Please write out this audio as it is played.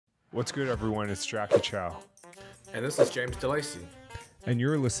What's good, everyone? It's Jackie Chow. And this is James DeLacy. And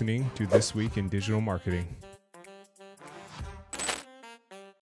you're listening to This Week in Digital Marketing.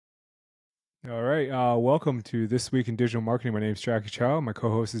 All right. Welcome to This Week in Digital Marketing. My name is Jackie Chow. My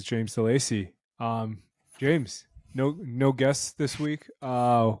co-host is James DeLacy. James, no guests this week.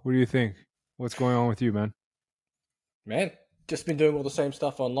 What do you think? What's going on with you, man? Man, just been doing all the same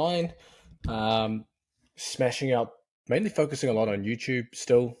stuff online. Smashing out, mainly focusing a lot on YouTube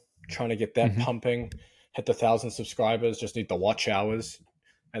still, trying to get that pumping, hit the 1,000 subscribers, just need the watch hours.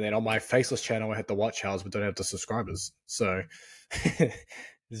 And then on my faceless channel, I hit the watch hours, but don't have the subscribers. So this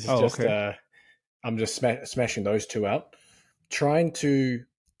is okay. I'm just smashing those two out. Trying to,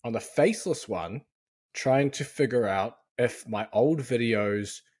 on the faceless one, trying to figure out if my old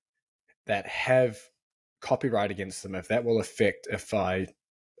videos that have copyright against them, if that will affect if I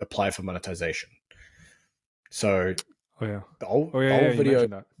apply for monetization. So the old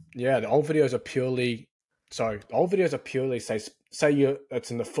videos are purely say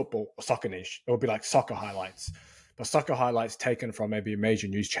it's in the football or soccer niche. It would be like soccer highlights, but soccer highlights taken from maybe a major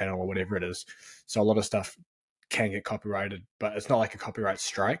news channel or whatever it is. So a lot of stuff can get copyrighted, but it's not like a copyright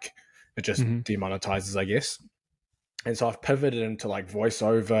strike. It just demonetizes, I guess. And so I've pivoted into like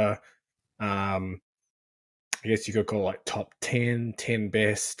voiceover. I guess you could call it like top 10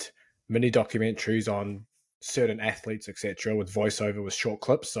 best mini documentaries on certain athletes, etc., with voiceover with short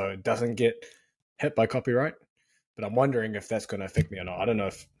clips, so it doesn't get hit by copyright. But I'm wondering if that's going to affect me or not. I don't know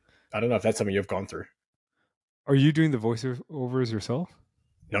if that's something you've gone through. Are you doing the voiceovers yourself?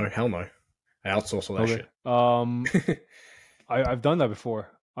 No, hell no. I outsource all that shit. I've done that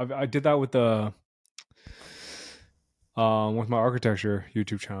before. I did that with the with my architecture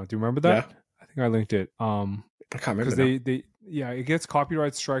YouTube channel. Do you remember that? Yeah. I think I linked it. I can't remember because it gets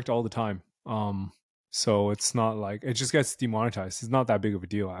copyright striked all the time. So it's not like it just gets demonetized. It's not that big of a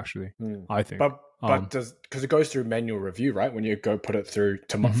deal, actually. I think. But because it goes through manual review, right? When you go put it through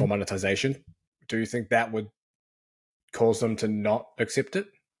for monetization, do you think that would cause them to not accept it?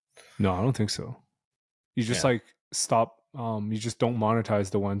 No, I don't think so. You just stop. You just don't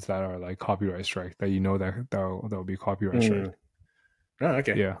monetize the ones that are like copyright strike that you know that'll be copyright strike. Oh,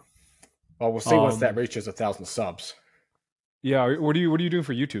 okay. Yeah. Well, we'll see once that reaches 1,000 subs. Yeah. What are you doing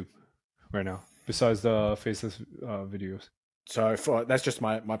for YouTube right now besides the faceless videos? So that's just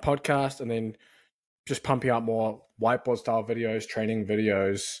my podcast, and then just pumping out more whiteboard style videos, training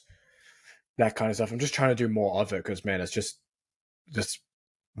videos, that kind of stuff. I'm just trying to do more of it because, man, it's just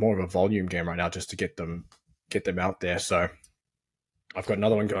more of a volume game right now just to get them out there. So I've got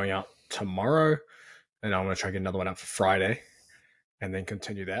another one going out tomorrow, and I'm going to try to get another one out for Friday, and then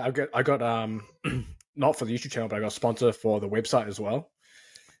continue that. I got not for the YouTube channel, but I got a sponsor for the website as well.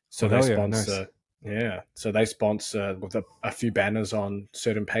 So they sponsor, So they sponsor with a few banners on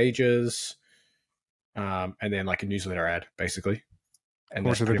certain pages, and then like a newsletter ad, basically. And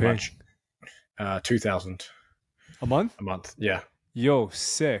that's pretty much 2,000 a month. A month, yeah. Yo,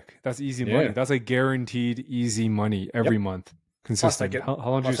 sick! That's easy money. That's like guaranteed easy money every month, consistent. How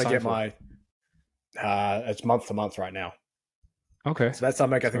long do you sign for? It's month to month right now. Okay, so that's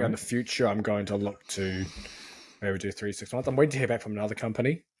something I think in the future I'm going to look to maybe do 3-6 months. I'm waiting to hear back from another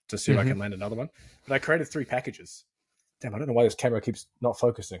company to see if I can land another one. But I created 3 packages. Damn, I don't know why this camera keeps not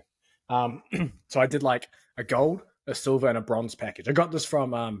focusing. So I did like a gold, a silver, and a bronze package. I got this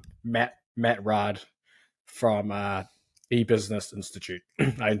from Matt Rad from E-Business Institute.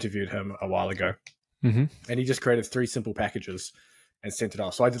 I interviewed him a while ago, and he just created 3 simple packages and sent it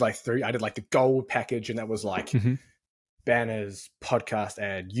off. So I did like 3. I did like the gold package, and that was like banners, podcast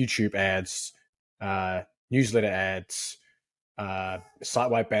ad, YouTube ads, newsletter ads,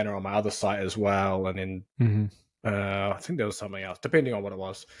 site-wide banner on my other site as well, and then I think there was something else, depending on what it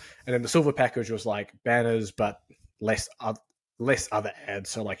was. And then the silver package was like banners, but less other ads.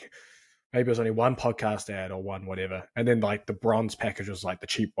 So like maybe it was only 1 podcast ad or 1 whatever. And then like the bronze package was like the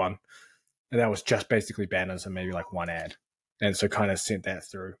cheap one, and that was just basically banners and maybe like 1 ad. And so kind of sent that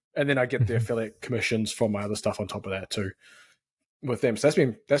through. And then I get the affiliate commissions from my other stuff on top of that too with them. So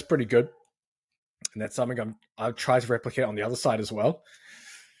that's pretty good. And that's something I've tried to replicate on the other side as well.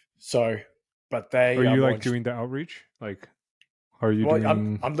 So, but they are you like doing the outreach? Like, are you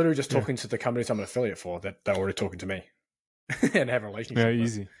doing? I'm literally just talking to the companies I'm an affiliate for that they're already talking to me and have a relationship. Yeah,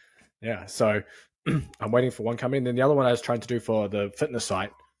 easy. Yeah. So I'm waiting for one company, and then the other one I was trying to do for the fitness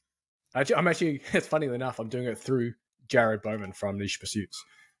site. I'm actually, it's funny enough, I'm doing it through Jared Bowman from Niche Pursuits,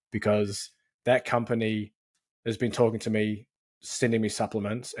 because that company has been talking to me, sending me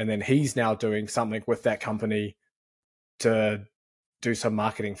supplements, and then he's now doing something with that company to do some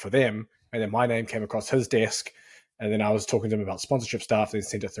marketing for them. And then my name came across his desk, And then I was talking to him about sponsorship stuff, then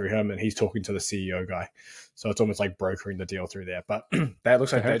sent it through him, and he's talking to the CEO guy. So it's almost like brokering the deal through there. But that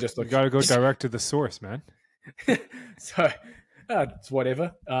looks like they just look. You got to go direct to the source, man. So it's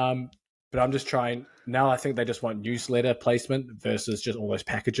whatever. But I'm just trying now. I think they just want newsletter placement versus just all those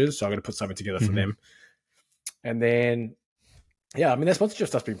packages. So I'm going to put something together for them. And then, yeah, I mean, their sponsorship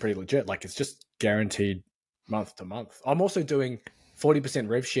stuff's been pretty legit. Like it's just guaranteed month to month. I'm also doing 40%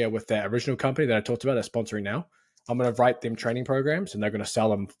 rev share with that original company that I talked about. They're sponsoring now. I'm going to write them training programs, and they're going to sell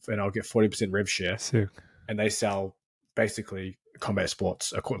them, and I'll get 40% rev share. Sick. And they sell basically combat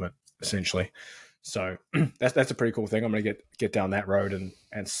sports equipment, essentially. So that's a pretty cool thing. I'm going to get down that road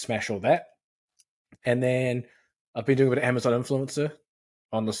and smash all that. And then I've been doing a bit of Amazon influencer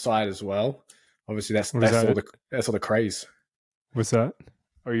on the side as well. Obviously, that's all the craze. What's that?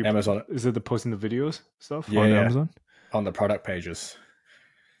 Are you Amazon? Is it the posting the videos stuff on Amazon? On the product pages.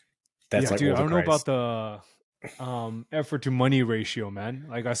 That's like dude, all the I don't craze. know about the effort to money ratio, man.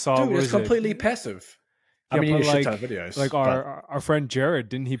 Like I saw, dude, it's completely passive. I mean, you shit ton of videos. Like our friend Jared,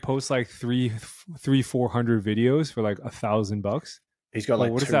 didn't he post like 400 videos for like $1,000? He's got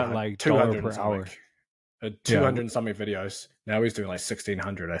like what is that like $200 per hour? 200 and something videos. Now he's doing like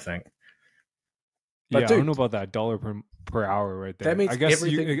 1,600, I think. But dude, I don't know about that dollar per hour right there. That means I guess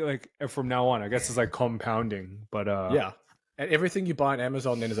everything, like from now on, I guess it's like compounding. But yeah, and everything you buy on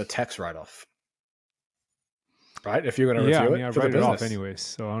Amazon then is a tax write-off, right? If you're going to review I write it off anyways,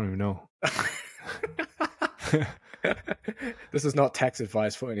 so I don't even know. This is not tax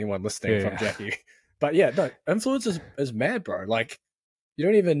advice for anyone listening from Jackie. But yeah, no, influence is mad, bro. Like you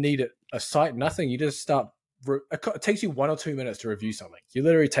don't even need a site, nothing. You just start. It takes you 1 or 2 minutes to review something. You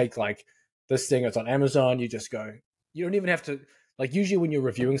literally take like this thing. It's on Amazon. You just go. You don't even have to. Like usually when you're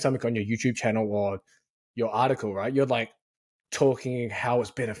reviewing something on your YouTube channel or your article, right? You're like talking how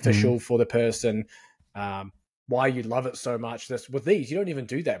it's beneficial for the person. Why you love it so much. With these, you don't even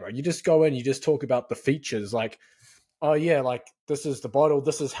do that, bro. You just go in, you just talk about the features, like, oh yeah, like this is the bottle,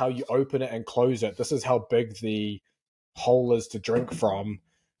 this is how you open it and close it, this is how big the hole is to drink from,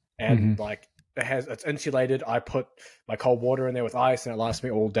 and like it's insulated. I put my cold water in there with ice, and it lasts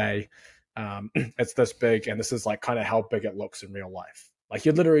me all day. It's this big, and this is like kind of how big it looks in real life. Like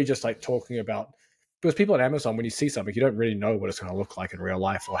you're literally just like talking about. Because people on Amazon, when you see something, you don't really know what it's going to look like in real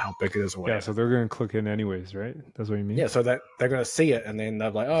life or how big it is or whatever. Yeah, so they're going to click in anyways, right? That's what you mean? Yeah, so that they're going to see it, and then they're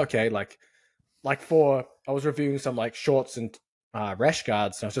like, oh, okay, like I was reviewing some like shorts and rash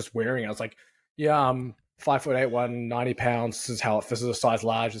guards, and I was just wearing it. I was like, yeah, I'm 5'8", 190 pounds. This is a size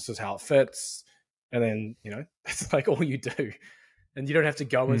large. This is how it fits. And then, that's like all you do. And you don't have to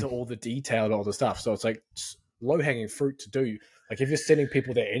go into all the detail and all the stuff. So it's like low-hanging fruit to do. Like if you're sending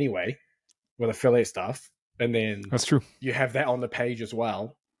people there anyway, with affiliate stuff, and then that's true. You have that on the page as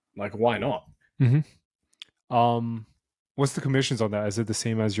well. Like, why not? What's the commissions on that? Is it the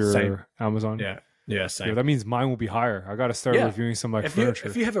same as your Amazon? Yeah, same. Yeah, that means mine will be higher. I got to start reviewing some like furniture.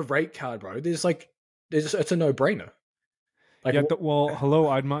 If you have a rate card, bro, it's a no-brainer. Like, hello,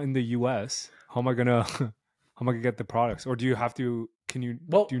 I'm not in the US. How am I gonna get the products? Or do you have to? Can you?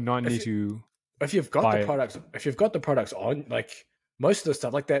 Do you not need to? If you've got the products, on, like. Most of the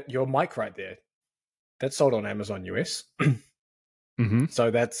stuff, like that, your mic right there, that's sold on Amazon US.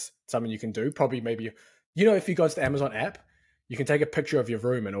 So that's something you can do. Probably maybe, if you go to the Amazon app, you can take a picture of your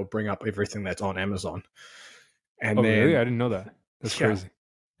room and it'll bring up everything that's on Amazon. And then, really? I didn't know that. That's crazy.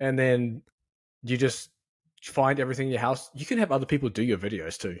 And then you just find everything in your house. You can have other people do your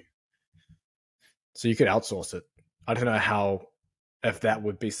videos too. So you could outsource it. I don't know if that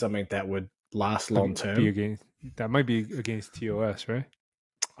would be something that would last long term. That might be against TOS, right?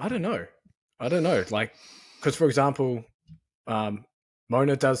 I don't know. Like, because for example,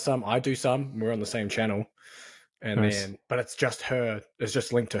 Mona does some, I do some. We're on the same channel, and then, but it's just her. It's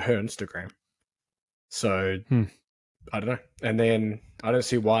just linked to her Instagram. So I don't know. And then I don't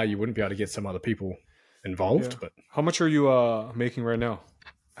see why you wouldn't be able to get some other people involved. But how much are you making right now?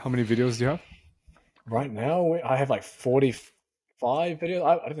 How many videos do you have? Right now, I have like 45 videos.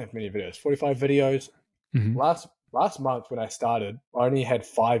 I don't have many videos. 45 videos. Last month when I started, I only had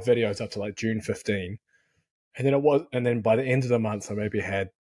 5 videos up to like June 15, and then by the end of the month I maybe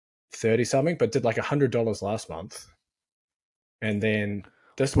had 30 something, but did like $100 last month, and then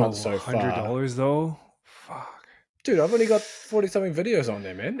this month so far $100 though. Fuck, dude, I've only got 40 something videos on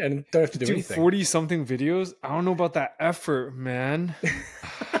there, man, and don't have to do anything. 40 something videos. I don't know about that effort, man.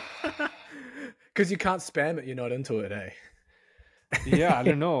 Because you can't spam it. You're not into it, eh? Yeah, I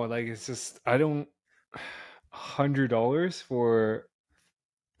don't know. Like it's just I don't. $100 for.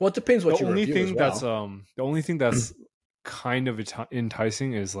 Well, it depends what you review as well. The only thing that's kind of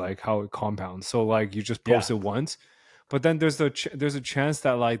enticing is like how it compounds. So like you just post it once, But then there's there's a chance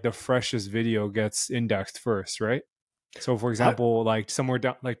that like the freshest video gets indexed first, right? So for example, like somewhere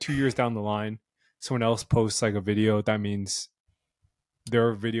down, like 2 years down the line, someone else posts like a video. That means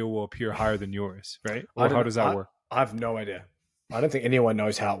their video will appear higher than yours, right? Or how does that work? I have no idea. I don't think anyone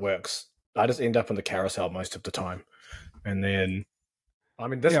knows how it works. I just end up on the carousel most of the time, and then, I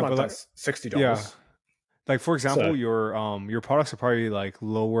mean, this month that's $60. Yeah. Like for example, your products are probably like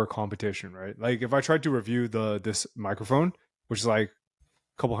lower competition, right? Like if I tried to review this microphone, which is like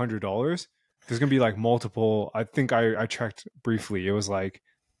a couple $100, there's gonna be like multiple. I think I checked briefly. It was like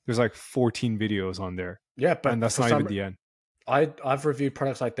there's like 14 videos on there. Yeah, but and that's not even the end. I've reviewed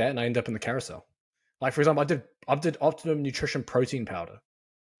products like that, and I end up in the carousel. Like for example, I did Optimum Nutrition Protein Powder.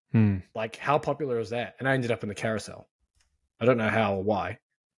 Like how popular is that? And I ended up in the carousel. I don't know how or why,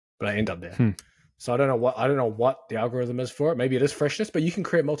 but I end up there. So I don't know what the algorithm is for it. Maybe it is freshness, but you can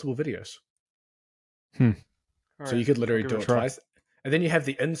create multiple videos. So you could literally do it twice. And then you have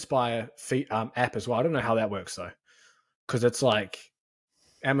the Inspire app as well. I don't know how that works though, because it's like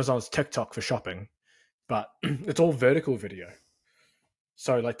Amazon's TikTok for shopping, but it's all vertical video.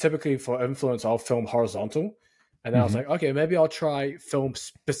 So like typically for influence, I'll film horizontal, and then I was like, okay, maybe I'll try film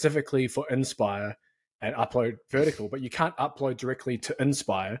specifically for Inspire and upload vertical. But you can't upload directly to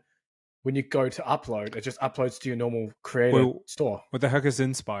Inspire. When you go to upload, it just uploads to your normal creator store. What the heck is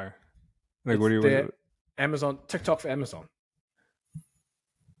Inspire? Like, what do you? Amazon TikTok for Amazon.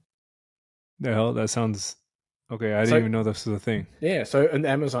 The hell, that sounds okay. I didn't even know this was a thing. Yeah, so in the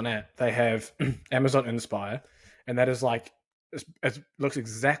Amazon app, they have Amazon Inspire, and that is like it looks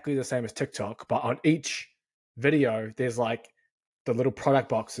exactly the same as TikTok, but on each video, there's like the little product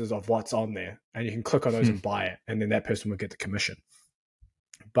boxes of what's on there, and you can click on those and buy it, and then that person will get the commission.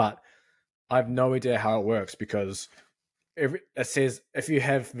 But I have no idea how it works because it says if you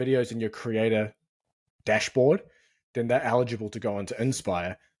have videos in your creator dashboard, then they're eligible to go into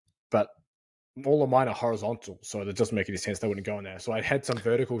Inspire. But all of mine are horizontal, so it doesn't make any sense. They wouldn't go in there. So I had some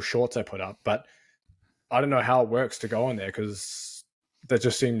vertical shorts I put up, but I don't know how it works to go on there because that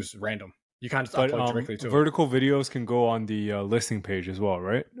just seems random. You can't just upload directly to vertical videos can go on the listing page as well,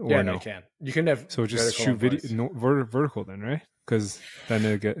 right? Or yeah, no? They can. You can have so just shoot video vertical then, right? Because then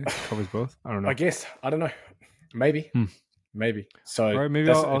it covers both. I don't know. I guess I don't know. Maybe, maybe. So all right,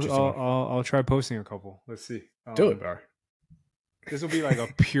 maybe I'll try posting a couple. Let's see. Do it, bro. This will be like a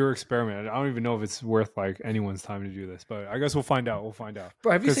pure experiment. I don't even know if it's worth like anyone's time to do this, but I guess we'll find out.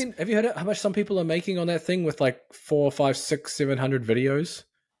 Bro, have you heard how much some people are making on that thing with like 4, 5, 6, 700 videos?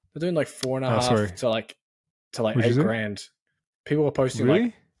 They're doing like 4.5 to like $8,000. People are posting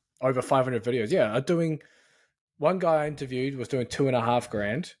like over 500 videos. Yeah, are doing. One guy I interviewed was doing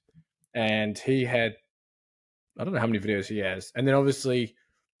 $2,500, and he had, I don't know how many videos he has. And then obviously,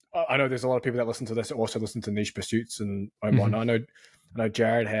 I know there's a lot of people that listen to this that also listen to Niche Pursuits and whatnot. I know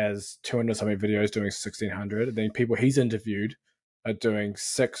Jared has 200 something videos doing 1,600. And then people he's interviewed are doing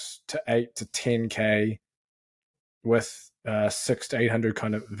 6 to 8 to 10K with 6 to 800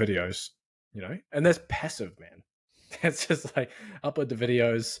 kind of videos, you know? And that's passive, man. That's just like upload the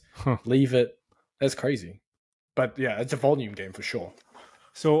videos, leave it. That's crazy. But yeah, it's a volume game for sure.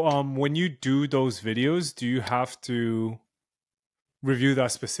 So when you do those videos, do you have to review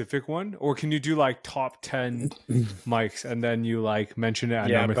that specific one, or can you do like top 10 mics and then you like mention it at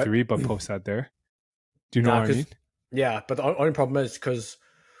number 3 but post that there? Do you know what I mean? Yeah, but the only problem is because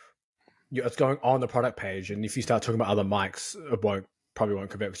it's going on the product page, and if you start talking about other mics, it probably won't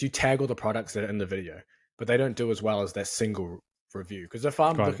convert because you tag all the products that are in the video, but they don't do as well as that single review. Because if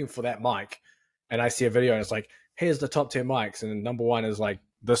I'm looking for that mic and I see a video and it's like, here's the top 10 mics, and number 1 is like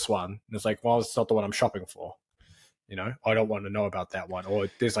this one, and it's like, well, it's not the one I'm shopping for. You know, I don't want to know about that one, or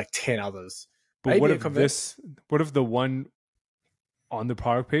there's like 10 others. But maybe what if the one on the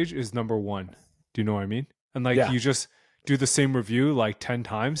product page is number 1? Do you know what I mean? And like you just do the same review like 10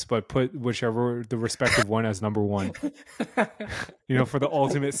 times, but put whichever the respective one as number 1. You know, for the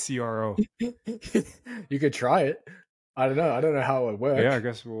ultimate CRO. You could try it. I don't know how it would work. Yeah, I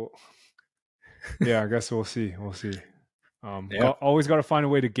guess we'll see. We'll see. Always got to find a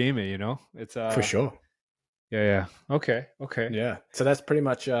way to game it, you know? It's for sure. Yeah. Okay. Yeah. So that's pretty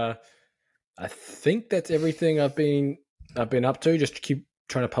much I think that's everything I've been up to. Just keep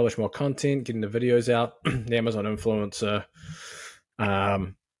trying to publish more content, getting the videos out, the Amazon influencer.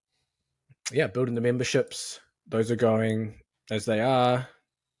 Building the memberships. Those are going as they are.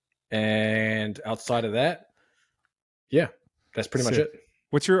 And outside of that, that's pretty much it.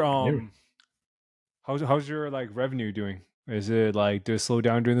 What's your how's your like revenue doing? Is it like, does it slow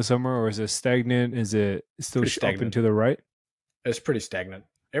down during the summer, or is it stagnant? Is it still up and to the right? It's pretty stagnant.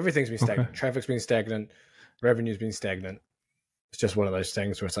 Everything's been stagnant. Okay. Traffic's been stagnant. Revenue's been stagnant. It's just one of those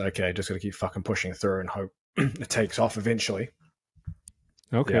things where it's like, okay, just got to keep fucking pushing through and hope it takes off eventually.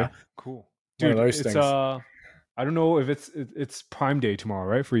 Okay, Yeah. cool, One dude. of those It's things. I don't know if it's Prime Day tomorrow,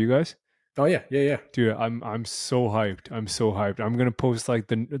 right, for you guys? Oh yeah, yeah. Dude, I'm so hyped. I'm so hyped. I'm gonna post like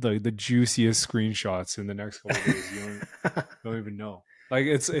the juiciest screenshots in the next couple of days. You don't even know. Like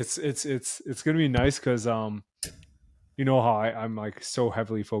it's gonna be nice because you know how I'm like so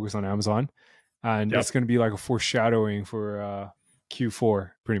heavily focused on Amazon, and Yep. it's gonna be like a foreshadowing for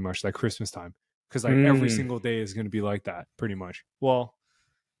Q4 pretty much, like Christmas time, because like every single day is gonna be like that pretty much. Well,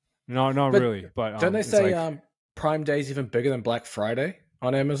 not But really, but don't they it's say like, Prime Day is even bigger than Black Friday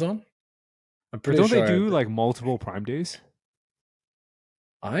on Amazon? I'm but pretty don't they sure. do like multiple Prime days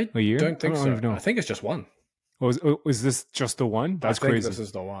I a year? don't think I don't so. even know. I think it's just one. Is this just the one? That's I think crazy. this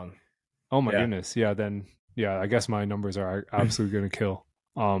is the one. Oh my Yeah. goodness. Yeah, then yeah, I guess my numbers are absolutely gonna kill.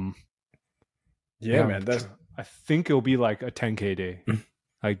 Yeah, man. That's I think it'll be like a 10K day,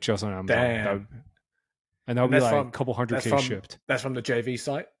 like just on Amazon. damn. And that'll And be that's like from a couple hundred that's K from shipped. that's from the JV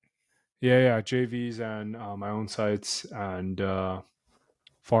site. Yeah, JVs and my own sites and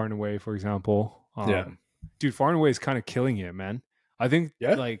Far and Away, for example. Yeah. Dude, Far and Away is kind of killing it, man. I think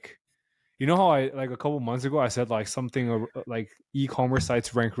Yeah. like, you know how I like a couple months ago I said like something like e-commerce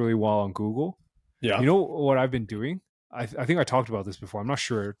sites rank really well on Google. Yeah. You know what I've been doing? I think I talked about this before. I'm not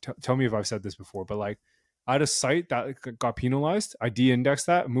sure. Tell me if I've said this before, but like I had a site that got penalized. I de-indexed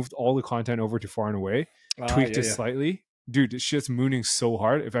that, moved all the content over to Far and Away, tweaked it slightly. Dude, this shit's mooning so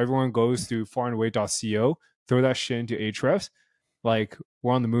hard. If everyone goes to faranaway.co, throw that shit into Ahrefs, like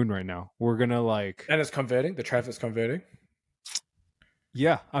we're on the moon right now. We're gonna like, And it's converting. The traffic's converting.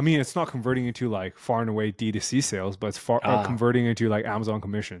 yeah. I mean, it's not converting into like Far and Away D2C sales, but it's converting into like Amazon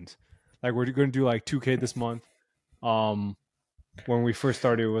commissions. Like we're gonna do like 2K this month. When we first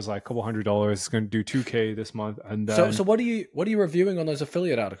started, it was like a couple $100. It's going to do 2K this month, and then So what are you reviewing on those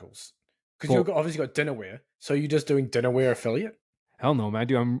affiliate articles? Because you've obviously got dinnerware. So you're just doing dinnerware affiliate? Hell no, man,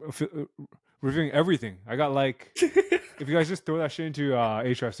 dude! I'm reviewing everything. I got like, if you guys just throw that shit into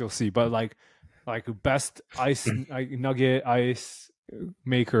Ahrefs, you'll see. But like best ice nugget ice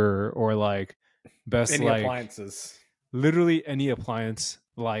maker, or like best Any like appliances. Literally any appliance,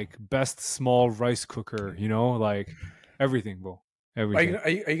 like best small rice cooker, you know, like everything, bro. Everything. Are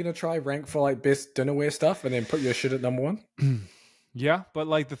you gonna try rank for like best dinnerware stuff and then put your shit at number one? Yeah, but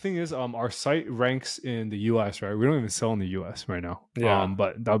like the thing is, our site ranks in the US, right? We don't even sell in the US right now. Yeah.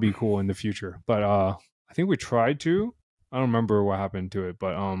 But that'll be cool in the future. But I think we tried to. I don't remember what happened to it,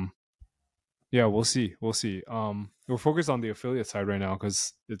 but yeah, we'll see. We'll see. We're focused on the affiliate side right now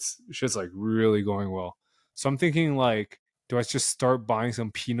because shit's like really going well. So I'm thinking like, do I just start buying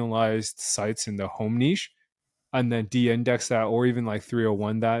some penalized sites in the home niche, and then de-index that, or even like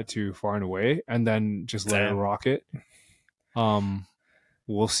 301 that to Far and Away, and then just let it rock it.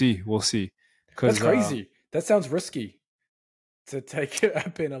 We'll see. That's crazy. That sounds risky to take a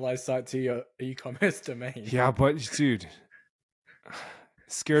penalized site to your e-commerce domain. Yeah, but dude,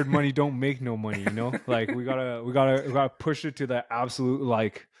 scared money don't make no money. You know, like we gotta push it to the absolute,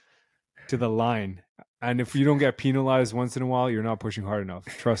 like to the line. And if you don't get penalized once in a while, you're not pushing hard enough.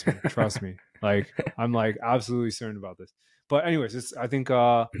 Trust me. Like I'm like absolutely certain about this. But anyways, I think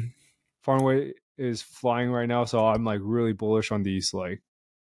Far and Away is flying right now, so I'm like really bullish on these like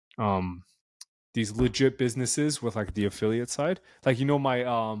these legit businesses with like the affiliate side. Like, you know, my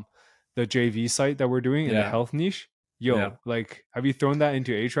the JV site that we're doing in the health niche. Like, have you thrown that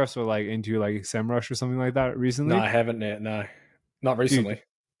into Ahrefs or like into like SEMrush or something like that recently? No, I haven't yet. No, not recently. Dude,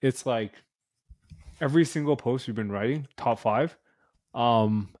 it's like every single post we've been writing, top 5.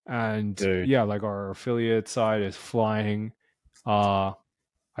 And Dude. Yeah, like our affiliate side is flying. I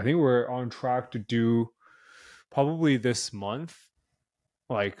think we're on track to do probably this month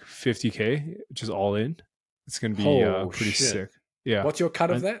like 50K, which is all in. It's gonna be pretty sick. Yeah. What's your cut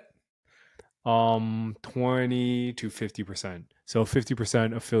of that? 20 to 50%. So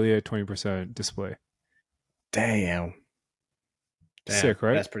 50% affiliate, 20% display. Damn. Sick,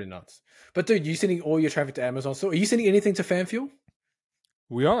 right? That's pretty nuts. But dude, you sending all your traffic to Amazon? So are you sending anything to FanFuel?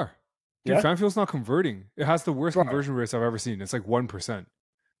 We are. Dude, yeah? FanFuel's not converting. It has the worst conversion rates I've ever seen. It's like 1%.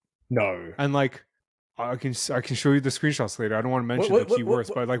 No. And like I can show you the screenshots later. I don't want to mention the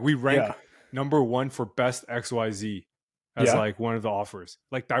keywords, but like we rank number 1 for best XYZ as like one of the offers.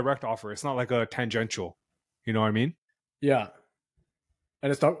 Like direct offer. It's not like a tangential. You know what I mean? Yeah.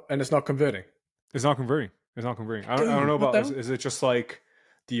 And it's not converting. It's not converting. I don't know about is it just like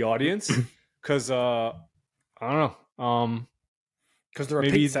the audience? Because I don't know. Because the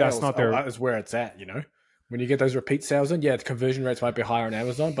repeat sales that's not there is where it's at, you know? When you get those repeat sales in, the conversion rates might be higher on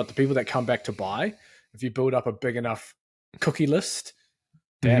Amazon, but the people that come back to buy, if you build up a big enough cookie list,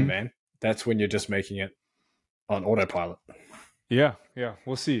 damn man, that's when you're just making it on autopilot. Yeah,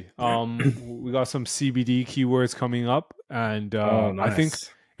 we'll see. We got some CBD keywords coming up, and Nice. I think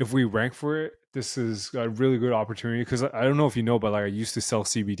if we rank for it, this is a really good opportunity, because I don't know if you know, but like I used to sell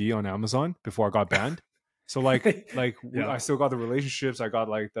CBD on Amazon before I got banned. So like I still got the relationships, I got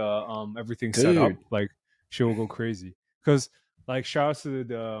like the everything set up, like shit will go crazy. Because like shout outs to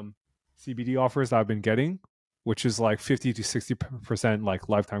the CBD offers that I've been getting, which is like 50 to 60% like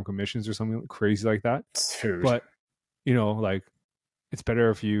lifetime commissions or something crazy like that. Dude. But like it's better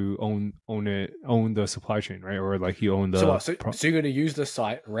if you own the supply chain, right? Or like you own the. So you're going to use the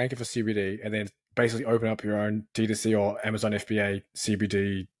site, rank it for CBD, and then basically open up your own D2C or Amazon FBA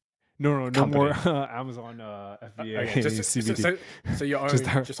CBD. No more Amazon FBA CBD. So your own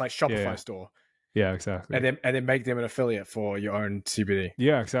just like Shopify store. Yeah, exactly. And then make them an affiliate for your own CBD.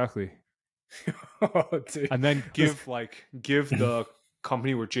 Yeah, exactly. And then give the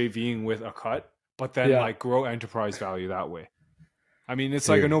company we're JVing with a cut, but then like grow enterprise value that way. I mean, it's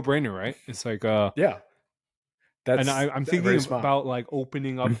like a no-brainer, right? It's like That's, and I'm thinking about like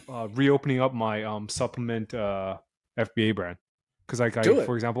reopening up my supplement FBA brand, because like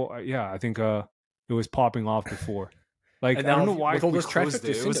for example, I think it was popping off before. Like I don't know why with all this traffic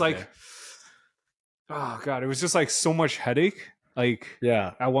it was like, oh god, it was just like so much headache. Like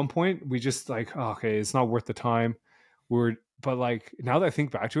at one point we just like, oh, okay, it's not worth the time. But like now that I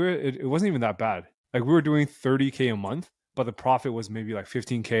think back to it, it wasn't even that bad. Like we were doing 30K a month, but the profit was maybe like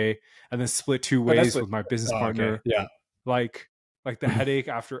 15K, and then split two ways with my business partner. Okay. Yeah. Like the headache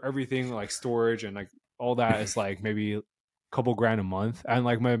after everything, like storage and like all that, is like maybe a couple grand a month. And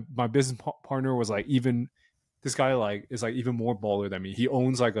like my business partner was like, even this guy like is like even more baller than me. He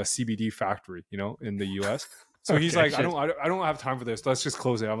owns like a CBD factory, in the US. So he's like, I don't have time for this. Let's just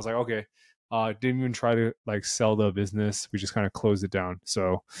close it. I was like, okay. Didn't even try to like sell the business. We just kind of closed it down.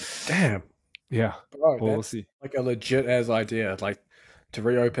 So damn. Yeah, bro, we'll see. Like a legit as idea, like to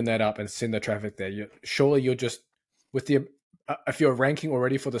reopen that up and send the traffic there. Surely you'll just with the if you're ranking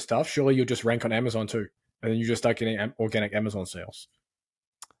already for the stuff, surely you'll just rank on Amazon too, and then you just start getting organic Amazon sales.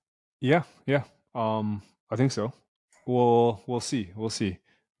 Yeah. I think so. We'll see. We'll see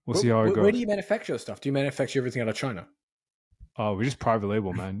how it goes. Where do you manufacture stuff? Do you manufacture everything out of China? We just private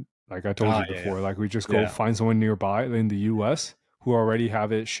label, man. Like I told you before, like we just go find someone nearby in the US who already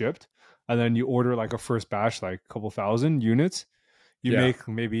have it shipped. And then you order like a first batch, like a couple thousand units. You make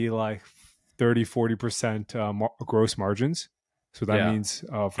maybe like 30-40% gross margins. So that means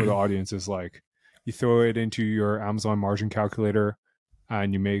for the audience is like you throw it into your Amazon margin calculator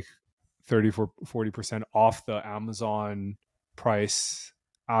and you make 30-40% off the Amazon price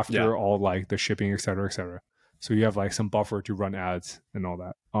after all like the shipping, et cetera, et cetera. So you have like some buffer to run ads and all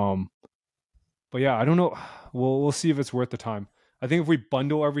that. But yeah, I don't know. We'll see if it's worth the time. I think if we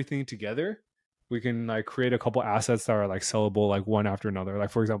bundle everything together, we can like create a couple assets that are like sellable, like one after another. Like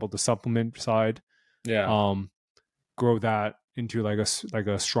for example, the supplement side, grow that into like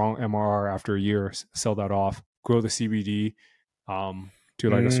a strong MRR after a year, sell that off. Grow the CBD to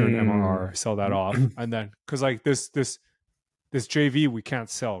like a certain MRR, sell that off, and then because like this JV we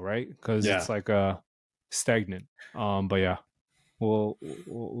can't sell, right? Because it's like stagnant. But yeah,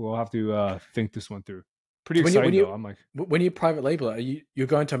 we'll have to think this one through. Pretty exciting though. I'm like, when you private label it, you're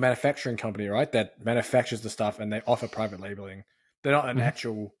going to a manufacturing company, right? That manufactures the stuff and they offer private labeling. They're not an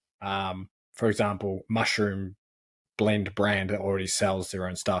actual, for example, mushroom blend brand that already sells their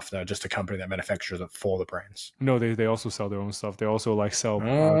own stuff. They're just a company that manufactures it for the brands. No, they also sell their own stuff. They also like sell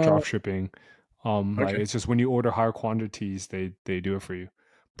drop shipping. Like it's just when you order higher quantities, they do it for you.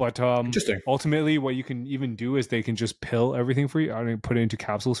 But ultimately, what you can even do is they can just pill everything for you. I mean, put it into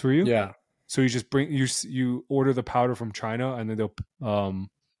capsules for you. Yeah. So you just you order the powder from China and then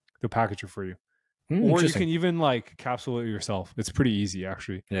they'll package it for you. Or you can even like capsule it yourself. It's pretty easy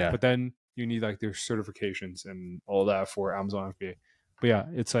actually. Yeah. But then you need like their certifications and all that for Amazon FBA. But yeah,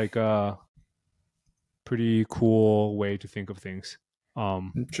 it's like a pretty cool way to think of things.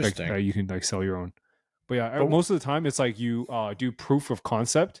 Interesting. Like, you can like sell your own. But yeah, most of the time it's like you do proof of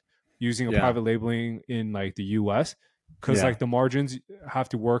concept using a private labeling in like the US. Because like the margins have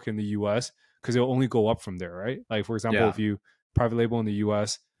to work in the US because it'll only go up from there, right? Like for example, if you private label in the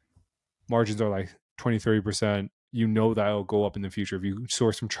US, margins are like 20-30%. You know that it'll go up in the future. If you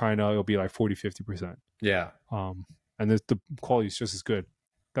source from China, it'll be like 40-50%. Yeah. And the quality is just as good.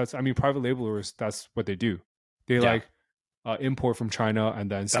 Private labelers, that's what they do. They like import from China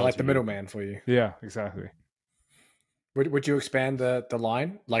and then sell. They're like the middleman for you. Yeah, exactly. Would you expand the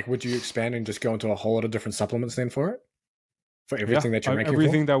line? Like, would you expand and just go into a whole lot of different supplements then for it? for everything that you're ranking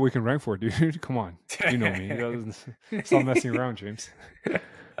everything that we can rank for, dude. Come on, you know me. Stop messing around, James.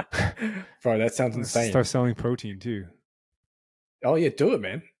 Bro, that sounds Let's insane. start selling protein too. Oh yeah, do it,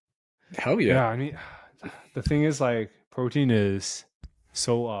 man. Hell yeah. Yeah, I mean, the thing is, like, protein is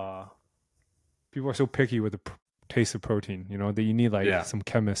so people are so picky with the taste of protein. You know that you need like some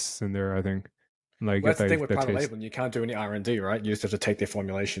chemists in there, I think. Like, well, that's the thing with the private taste. label. You can't do any R&D, right? You just have to take their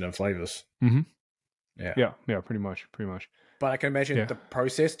formulation and flavors. Mm-hmm. Yeah, pretty much. But I can imagine the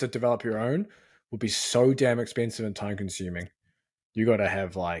process to develop your own would be so damn expensive and time consuming. You got to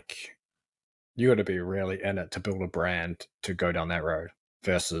have you got to be really in it to build a brand to go down that road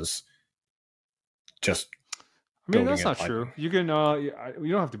versus just. I mean, that's not true. You can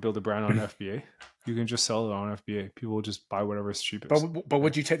you don't have to build a brand on FBA. You can just sell it on FBA. People will just buy whatever is cheapest. But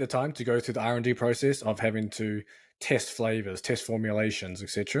would you take the time to go through the R&D process of having to test flavors, test formulations,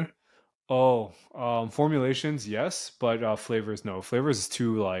 etc.? Oh, formulations, yes, but flavors, no. Flavors is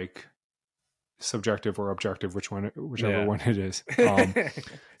too like subjective or objective, whichever one it is.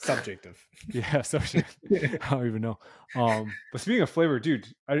 Subjective. Yeah, subjective. I don't even know. But speaking of flavor, dude,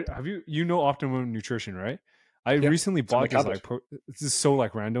 have you know Optimum Nutrition, right? I recently bought this this is so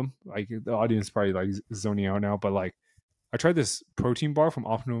like random. Like the audience probably like zoning out now, but like I tried this protein bar from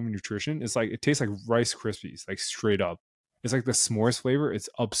Optimum Nutrition. It's like it tastes like Rice Krispies, like straight up. It's like the s'mores flavor. It's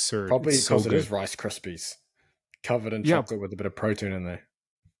absurd. Probably it's because it is Rice Krispies, covered in chocolate with a bit of protein in there.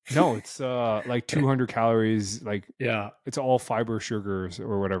 No, it's like 200 calories. Like it's all fiber sugars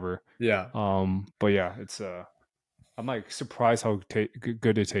or whatever. Yeah. But yeah, it's I'm like surprised how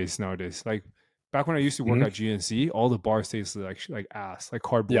good it tastes nowadays. Like back when I used to work at GNC, all the bars tasted like ass, like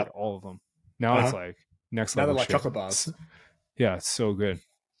cardboard, all of them. Now it's like next level. Now they're like shit. chocolate bars. Yeah, it's so good.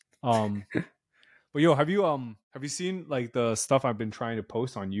 But yo, have you seen like the stuff I've been trying to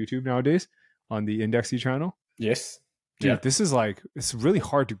post on YouTube nowadays on the Indexy channel? Yes. Dude, this is like, it's really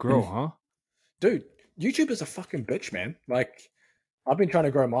hard to grow, huh? Dude, YouTube is a fucking bitch, man. Like, I've been trying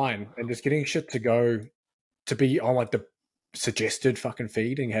to grow mine and just getting shit to go to be on like the suggested fucking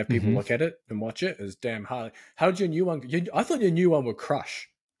feed and have people look at it and watch it is damn hard. How did your new one? I thought your new one would crush.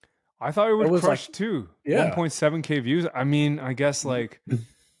 I thought it would crush too. Yeah. 1.7K views. I mean, I guess like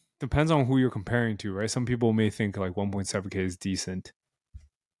depends on who you're comparing to, right? Some people may think like 1.7K is decent,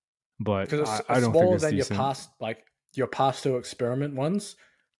 but I don't think it's decent. Your past two experiment ones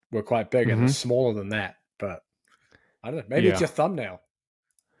were quite big and they're smaller than that. But I don't know. Maybe it's your thumbnail.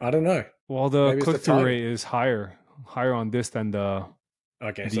 I don't know. Well, the click-through rate is higher on this than the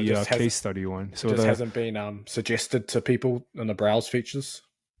case study one. So it hasn't been suggested to people in the browse features.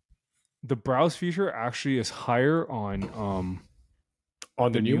 The browse feature actually is higher on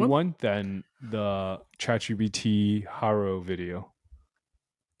the new one than the ChatGPT Haro video.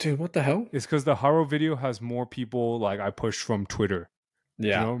 Dude, what the hell? It's because the Haro video has more people like I pushed from Twitter.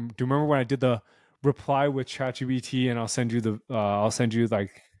 Yeah. You know, do you remember when I did the reply with ChatGPT and I'll send you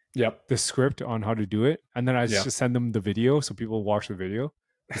like the script on how to do it, and then I just send them the video so people watch the video.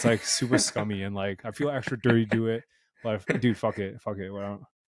 It's like super scummy and like I feel extra dirty to do it, but dude, fuck it. Well,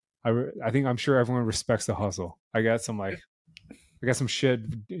 I'm sure everyone respects the hustle. I got some shit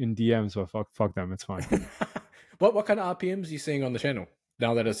in DMs, but fuck them. It's fine. What kind of RPMs are you seeing on the channel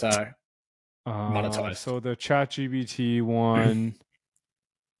now that it's monetized? So the ChatGPT one,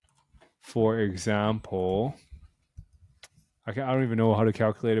 for example, I don't even know how to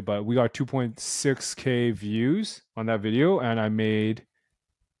calculate it, but we got 2.6K views on that video, and I made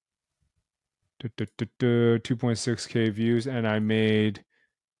 2.6K views, and I made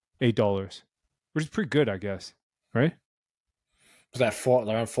 $8, which is pretty good, I guess, right? Was that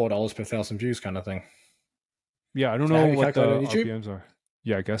around $4 per 1,000 views kind of thing? Yeah, I don't know what the RPMs are.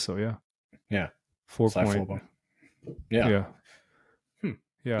 Yeah, I guess so. Yeah. 4 point. Yeah.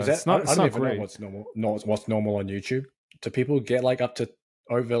 Yeah, it's not great. Know what's normal on YouTube. Do people get like up to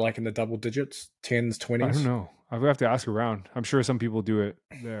over like in the double digits, 10s, 20s? I don't know. I would have to ask around. I'm sure some people do it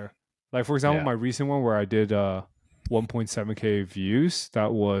there. Like for example, my recent one where I did 1.7K views,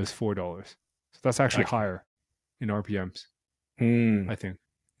 that was $4. So that's actually higher in RPMs. I think.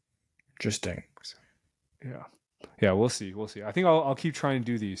 Interesting. Yeah, we'll see. I think I'll keep trying to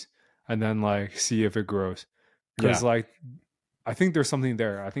do these and then like see if it grows. Because like I think there's something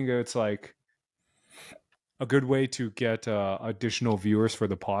there. I think it's like a good way to get additional viewers for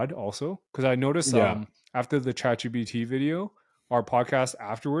the pod also. Because I noticed after the ChatGPT video, our podcast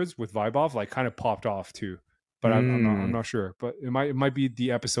afterwards with Vibe Off like kind of popped off too. But I'm not sure. But it might be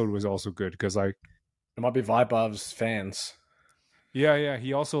the episode was also good because like it might be Vibe Off's fans. Yeah.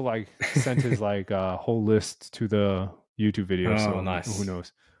 He also like sent his like whole list to the YouTube video. So nice. Who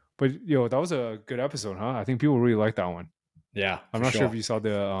knows? But that was a good episode, huh? I think people really like that one. Yeah, I'm for not sure sure. if you saw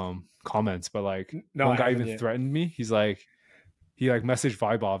the comments, but like No, one I guy haven't even yet. threatened me. He like messaged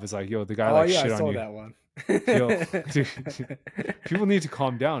Vibe off. It's like, yo, the guy Oh like yeah, I shit on saw you. that one. Yo, dude, people need to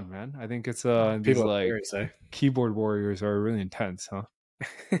calm down, man. I think it's these People are like serious, eh? keyboard warriors are really intense, huh?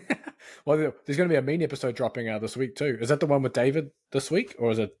 Well, there's going to be a mini episode dropping out this week too. Is that the one with David this week,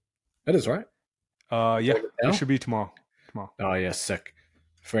 or is it? It is, right? Yeah, David it Tell? should be tomorrow. Tomorrow. Oh yeah, sick.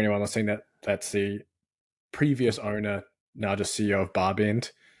 For anyone listening, that's the previous owner, now just CEO of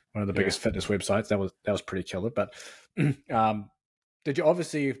Barbend, one of the Yeah. biggest fitness websites. That was pretty killer. But did you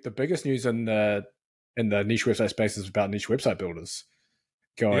obviously the biggest news in the niche website space is about niche website builders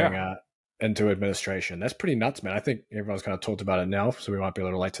going Yeah. into administration. That's pretty nuts, man. I think everyone's kind of talked about it now, so we might be a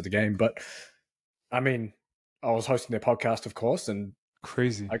little late to the game. But I mean, I was hosting their podcast, of course, and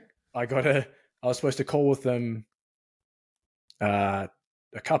Crazy. I was supposed to call with them a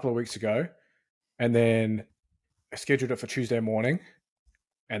couple of weeks ago, and then I scheduled it for Tuesday morning,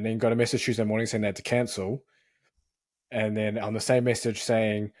 and then got a message Tuesday morning saying they had to cancel, and then on the same message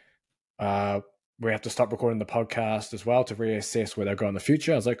saying we have to stop recording the podcast as well to reassess where they'll go in the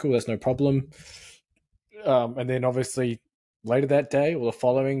future. I was like, cool, that's no problem. And then obviously later that day or the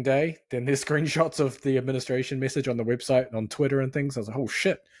following day, then there's screenshots of the administration message on the website, on Twitter and things. I was like, oh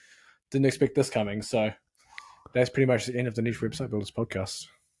shit, didn't expect this coming. So that's pretty much the end of the Niche Website Builders podcast.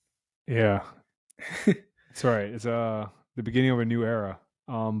 Yeah. It's all right. It's the beginning of a new era.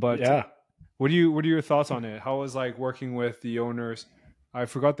 But Yeah. what are your thoughts on it? How was like working with the owners? I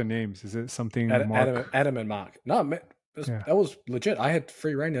forgot the names. Is it something Mark? Adam and Mark. No, man, Yeah. that was legit. I had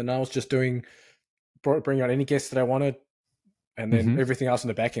free reign and I was just bringing on any guests that I wanted. And then everything else in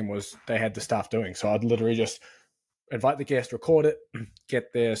the back end was they had the staff doing. So I'd literally just invite the guest, record it,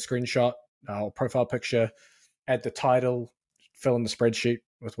 get their screenshot or profile picture, add the title, fill in the spreadsheet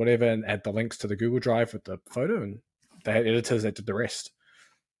with whatever, and add the links to the Google Drive with the photo. And they had editors that did the rest.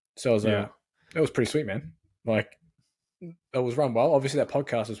 So it was pretty sweet, man. Like, it was run well. Obviously, that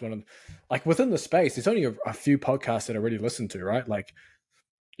podcast is one of, like, within the space, there's only a few podcasts that I really listen to, right? Like,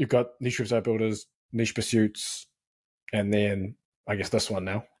 you've got Niche Website Builders, Niche Pursuits, and then I guess this one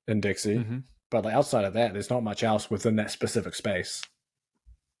now, Indexy. Mm-hmm. But like, outside of that, there's not much else within that specific space.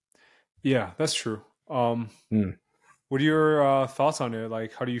 Yeah, that's true. What are your thoughts on it?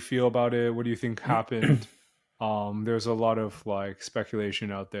 Like, how do you feel about it? What do you think happened? There's a lot of like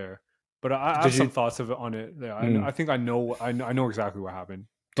speculation out there, but I have some thoughts on it. Yeah, I think I know exactly what happened.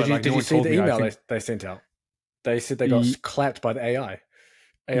 Did you see the email they sent out? They said they got clapped by the AI.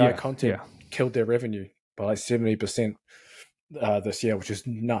 AI content killed their revenue by like 70% this year, which is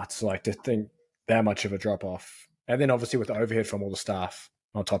nuts. Like, to think that much of a drop off, and then obviously with the overhead from all the staff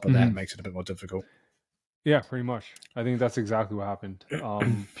on top of that makes it a bit more difficult. Yeah, pretty much. I think that's exactly what happened.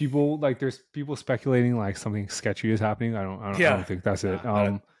 There's people speculating like something sketchy is happening. I don't think that's it.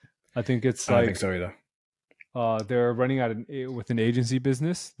 I think it's like, I don't think so either. They're running with an agency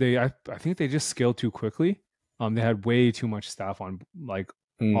business. I think they just scaled too quickly. They had way too much staff on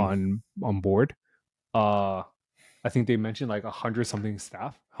board. I think they mentioned like 100 something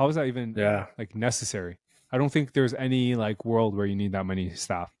staff. How is that even like necessary? I don't think there's any like world where you need that many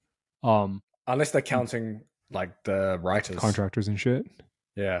staff. Unless they're counting like the writers, contractors and shit.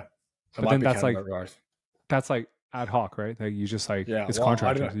 Yeah. But then that's like ad hoc, right? Like you just like, it's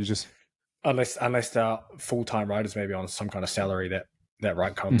contractors. You just, unless they're full-time writers, maybe on some kind of salary that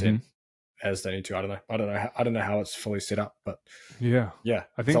write content as they need to. I don't know how it's fully set up, but yeah,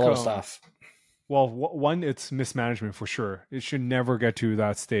 I think a lot of stuff. Well, one, it's mismanagement for sure. It should never get to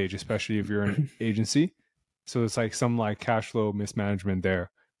that stage, especially if you're an agency. So it's like some like cash flow mismanagement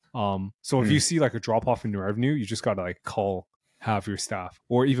there. So if you see like a drop off in your revenue, you just gotta like call half your staff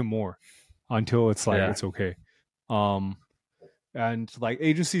or even more until it's like it's okay. And like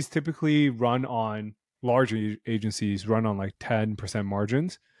agencies typically large agencies run on like 10%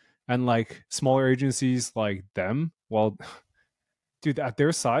 margins, and like smaller agencies like them, well, dude, at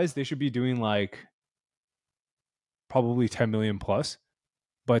their size, they should be doing like probably 10 million plus,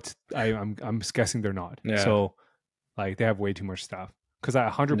 but I'm guessing they're not. Yeah. So like they have way too much staff. Because at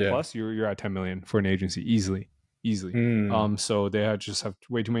 100 plus, you're at 10 million for an agency easily. So they just have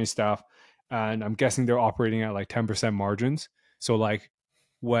way too many staff, and I'm guessing they're operating at like 10% margins. So like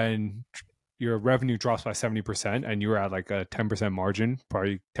when your revenue drops by 70% and you're at like a 10% margin,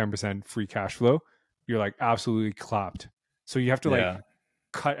 probably 10% free cash flow, you're like absolutely clapped. So you have to like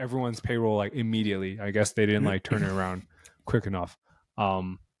cut everyone's payroll like immediately. I guess they didn't like turn it around quick enough.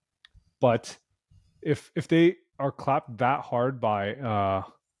 But if they are clapped that hard by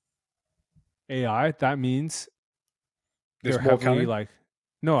AI, that means they're heavily like,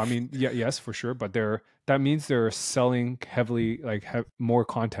 no, I mean, yes, for sure, but they're that means they're selling heavily, like more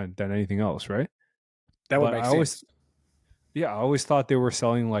content than anything else, right? That would But make sense. I always thought they were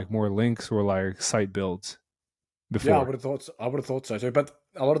selling like more links or like site builds Yeah, I before. would have thought. I would have thought so too. But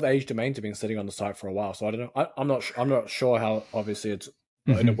a lot of the age domains have been sitting on the site for a while, so I don't know. I'm not. I'm not sure how obviously it's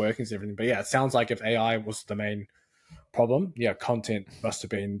the inner Mhm. workings and everything. But yeah, it sounds like if AI was the main problem, yeah, content must have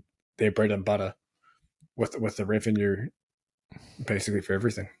been their bread and butter with the revenue basically for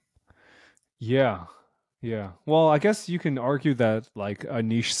everything. Yeah. Yeah. Well, I guess you can argue that like a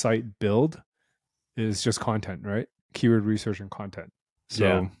niche site build is just content, right? Keyword research and content. Yeah.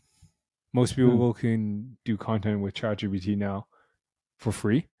 So most Hmm. people can do content with ChatGPT now for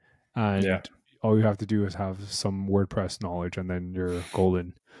free. Yeah. And all you have to do is have some WordPress knowledge and then you're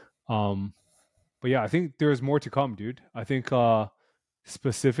golden. Um, but yeah, I think there's more to come, dude. I think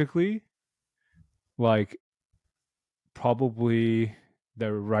specifically like probably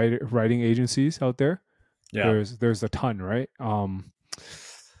the writing agencies out there. Yeah. There's a ton, right?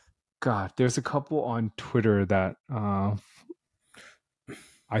 God, there's a couple on Twitter that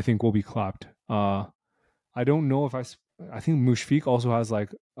I think will be clapped. I don't know if I think Mushfiq also has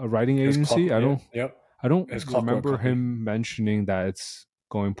like a writing His clock. agency. Yeah. Yep. I don't His clockwork remember copy. him mentioning that it's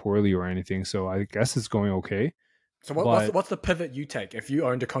going poorly or anything. So I guess it's going okay. So But what's the pivot you take if you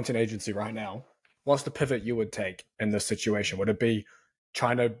owned a content agency right now? What's the pivot you would take in this situation? Would it be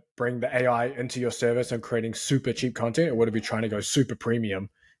trying to bring the AI into your service and creating super cheap content, or would it be trying to go super premium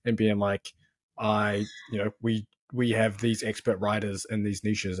and being like, we have these expert writers in these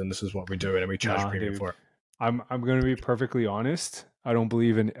niches, and this is what we do, and we charge nah, premium dude. for it. I'm gonna be perfectly honest. I don't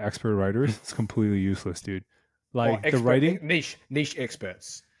believe in expert writers. It's completely useless, dude. Or Like the expert writing, niche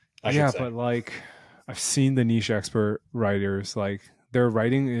experts, I should yeah, say. but like I've seen the niche expert writers, like their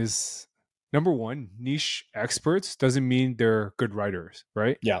writing is number one, niche experts doesn't mean they're good writers,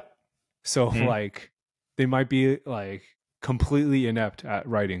 right? Yeah. So Mhm. like they might be like completely inept at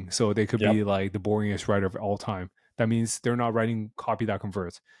writing. So they could be Yep. like the boringest writer of all time. That means they're not writing copy that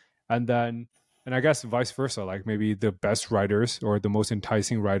converts. And then and I guess vice versa, like maybe the best writers or the most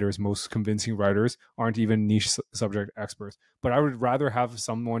enticing writers, most convincing writers aren't even niche subject experts. But I would rather have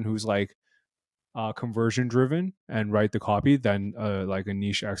someone who's like conversion driven and write the copy than like a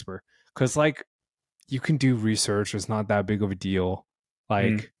niche expert. Because like you can do research; it's not that big of a deal.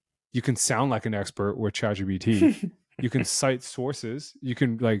 Mm. Like you can sound like an expert with ChatGPT. You can cite sources. You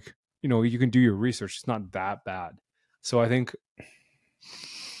can like you can do your research. It's not that bad. So I think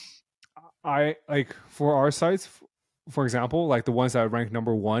I like for our sites, for example, like the ones that rank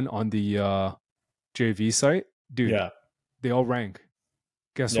number one on the JV site, dude, Yeah. they all rank.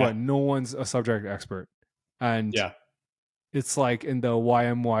 Guess Yeah. what? No one's a subject expert, and Yeah. it's like in the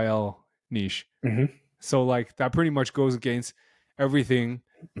YMYL niche. Hmm. So like that pretty much goes against everything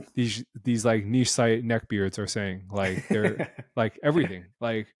these like niche site neckbeards are saying. Like they're like everything.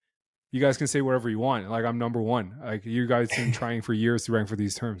 Like you guys can say whatever you want. Like I'm number one. Like you guys been trying for years to rank for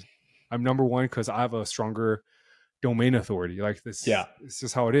these terms. I'm number one because I have a stronger domain authority. Like this Yeah. it's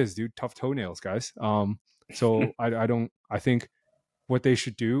just how it is, dude. Tough toenails, guys. So I don't I think what they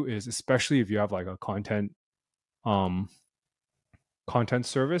should do is, especially if you have like a um content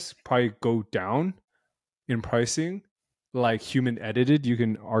service, probably go down in pricing, like human edited, you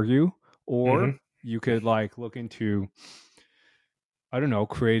can argue, or Hmm. you could like look into, I don't know,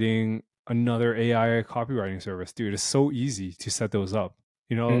 creating another AI copywriting service. Dude, it's so easy to set those up.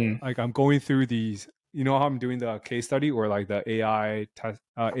 Mm. Like I'm going through these, how I'm doing the case study or like the AI test,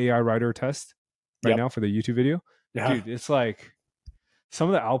 AI writer test right now Yep. for the YouTube video. Yeah. Dude, it's like some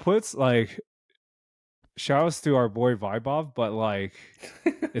of the outputs, like shout outs to our boy Vibov, but like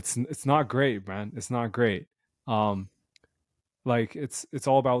it's not great, man. It's not great. Um, like it's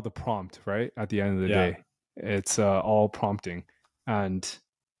all about the prompt, right? At the end of the Yeah. day, it's all prompting, and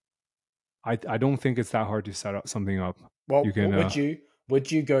I don't think it's that hard to set up something up. You Well, can would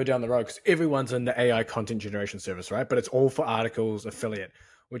you go down the road, because everyone's in the AI content generation service, right? But it's all for articles, affiliate.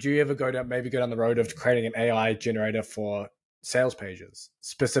 Would you ever go down the road of creating an AI generator for sales pages,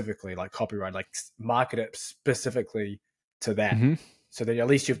 specifically like copyright, like market it specifically to that, mhm. so that at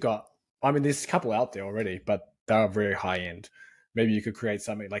least you've got. I mean, there's a couple out there already, but they're very high end. Maybe you could create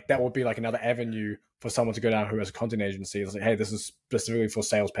something like that. Would be like another avenue for someone to go down who has a content agency. It's like, hey, this is specifically for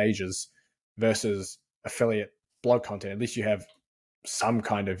sales pages versus affiliate blog content. At least you have some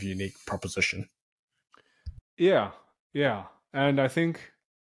kind of unique proposition. Yeah, yeah, and I think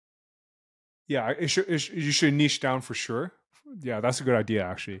you should niche down for sure. Yeah, that's a good idea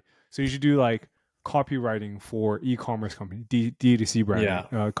actually. So you should do like copywriting for e-commerce company, D2C branding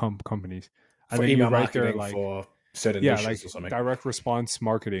Yeah, companies, and for then you email write there marketing, like for certain Yeah, niches like or something. direct response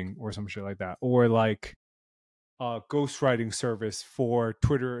marketing or some shit like that, or like ghostwriting service for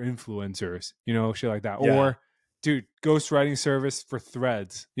Twitter influencers, shit like that. Yeah. Or, dude, ghostwriting service for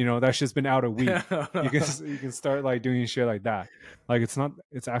Threads. That's just been out a week. You can start like doing shit like that. Like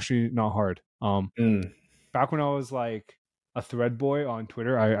it's actually not hard. Mm. Back when I was like a thread boy on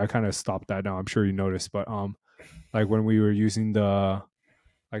Twitter, I kind of stopped that now. I'm sure you noticed, but like when we were using the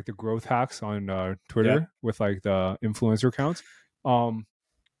growth hacks on Yeah. Twitter with like the influencer accounts,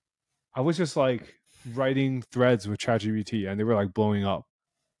 I was just like writing threads with ChatGPT and they were like blowing up.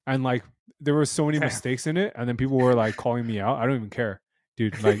 And like there were so many mistakes in it, and then people were like calling me out. I don't even care,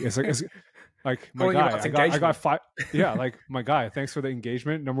 dude. Like it's like my Calling you guy. about I got engagement. five. Yeah, like my guy. Thanks for the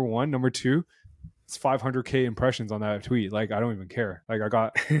engagement. Number one. Number two, it's 500K impressions on that tweet. Like I don't even care. Like I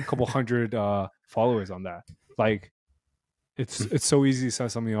got a couple hundred followers on that. Like it's so easy to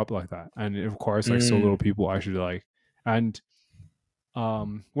set something up like that, and it requires like so little people actually like. And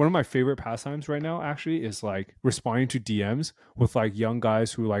one of my favorite pastimes right now actually is like responding to DMs with like young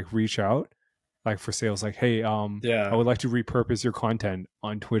guys who like reach out like for sales, like, hey, I would like to repurpose your content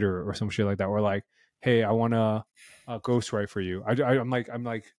on Twitter or some shit like that, or like, hey, I want to ghostwrite for you. I'm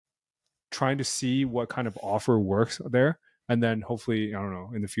like trying to see what kind of offer works there, and then hopefully, I don't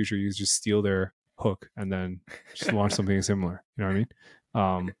know, in the future you just steal their hook and then just launch something similar. You know what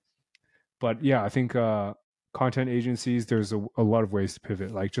I mean? But yeah, I think content agencies, there's a lot of ways to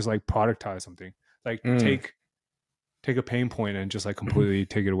pivot, like just like productize something, like take a pain point and just like completely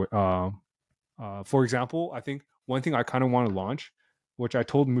take it away. For example, I think one thing I kind of want to launch, which I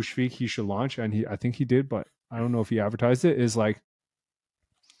told Mushfiq he should launch, and I think he did, but I don't know if he advertised it, is like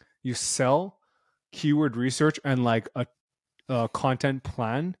you sell keyword research and like a content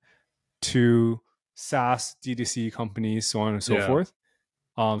plan to SaaS, D2C companies, so on and so forth.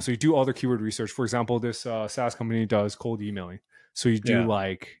 So you do all the keyword research. For example, this SaaS company does cold emailing. So you do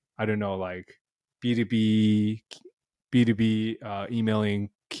like, I don't know, like B2B emailing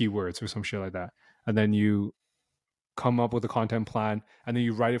keywords or some shit like that. And then you come up with a content plan and then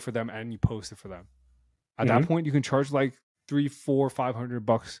you write it for them and you post it for them. At that point, you can charge like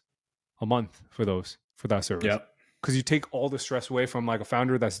 $300-$500 a month for that service. Yep. Because you take all the stress away from like a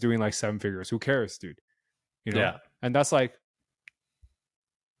founder that's doing like 7 figures. Who cares, dude? Yeah. And that's like,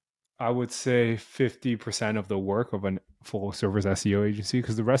 I would say 50% of the work of a full service SEO agency,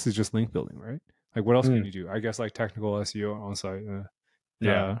 because the rest is just link building, right? Like what else can you do? I guess like technical SEO on site,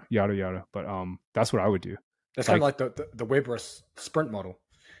 yada yada. But that's what I would do. That's kind of like the Weber's sprint model.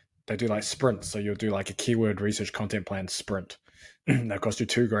 They do like sprints, so you'll do like a keyword research content plan sprint. That costs you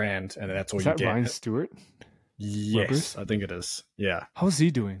 $2,000, and that's all you get. Is that Ryan Stewart? Yes, Weber's? I think it is. Yeah. How's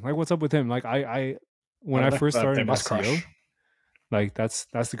he doing? Like, what's up with him? Like, when I first started in SEO, crush. Like that's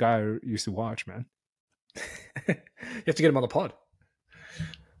the guy I used to watch, man. You have to get him on the pod.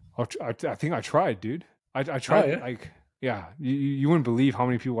 I think I tried, dude. I tried, like, you wouldn't believe how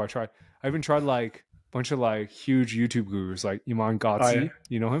many people I tried. I even tried like a bunch of like huge YouTube gurus, like Iman Ghatzi.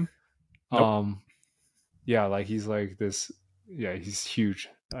 You know him? Nope. Yeah, like he's like this. Yeah, he's huge.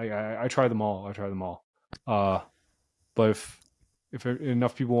 I tried them all. But if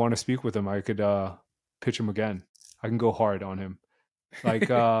enough people want to speak with him, I could pitch him again. I can go hard on him. Like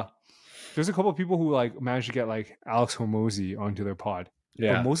there's a couple of people who like managed to get like Alex Hormozy onto their pod.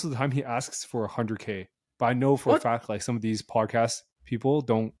 Yeah. But most of the time he asks for 100K. But I know for a fact like some of these podcast people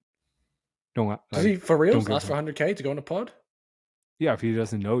don't does he for real ask for 100K to go on a pod? Yeah, if he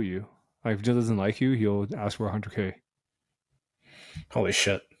doesn't know you. Like if he doesn't like you, he'll ask for 100K. Holy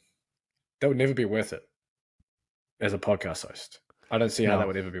shit. That would never be worth it as a podcast host. I don't see how that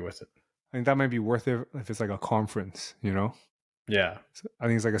would ever be worth it. I think that might be worth it if it's like a conference, Yeah. I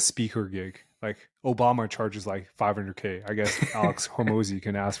think it's like a speaker gig. Like Obama charges like 500K. I guess Alex Hormozy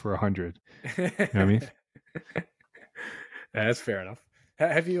can ask for 100. You know what I mean? Yeah, that's fair enough.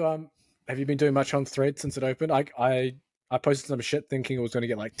 Have you been doing much on Thread since it opened? I posted some shit thinking it was going to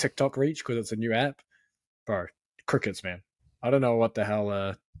get like TikTok reach because it's a new app. Bro, crickets, man. I don't know what the hell.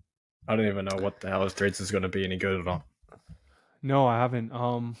 I don't even know what the hell Threads is going to be any good or not. No, I haven't.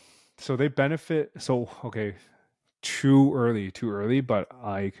 So they benefit. So okay, too early. But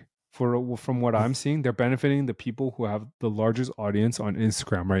like from what I'm seeing, they're benefiting the people who have the largest audience on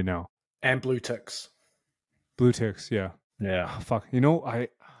Instagram right now. And blue ticks. Blue ticks, yeah. Yeah. Oh, fuck.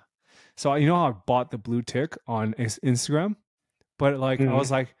 So I bought the blue tick on Instagram, but like I was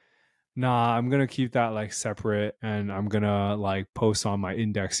like, nah, I'm gonna keep that like separate, and I'm gonna like post on my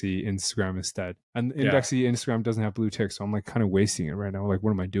indexy Instagram instead. And indexy Instagram doesn't have blue tick, so I'm like kind of wasting it right now. Like,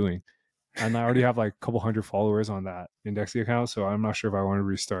 what am I doing? And I already have like a couple hundred followers on that indexy account, so I'm not sure if I want to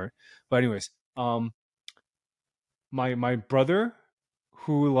restart. But anyways, my brother,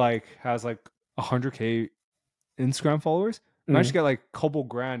 who like has like 100K Instagram followers, managed to get like a couple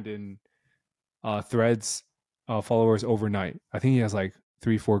grand in Threads followers overnight. I think he has like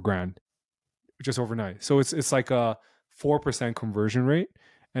 3-4 grand just overnight. So it's like a 4% conversion rate.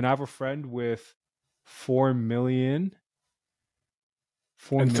 And I have a friend with 4 million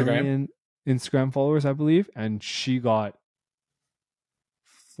Instagram. Instagram followers, I believe, and she got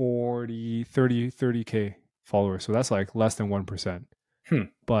 30K followers. So that's like less than 1%.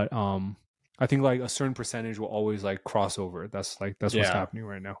 But I think like a certain percentage will always like cross over. That's what's happening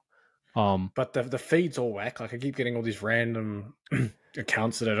right now. But the feed's all whack. Like I keep getting all these random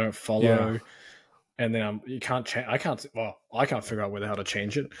accounts that I don't follow. And then you can't change. I can't figure out how to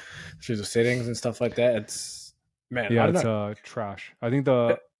change it through the settings and stuff like that. It's I don't know. It's trash. I think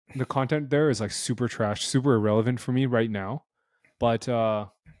the content there is like super trash, super irrelevant for me right now. But I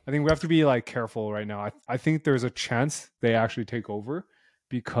think we have to be like careful right now. I think there's a chance they actually take over,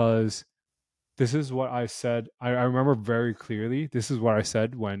 because this is what I said. I remember very clearly. This is what I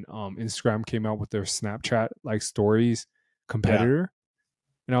said when Instagram came out with their Snapchat like stories competitor.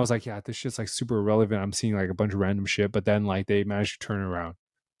 And I was like, yeah, this shit's like super irrelevant. I'm seeing like a bunch of random shit, but then like they managed to turn around.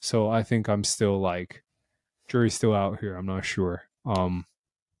 So I think I'm still like, jury's still out here. I'm not sure.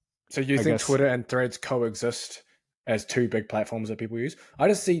 So you think Twitter and Threads coexist as two big platforms that people use? I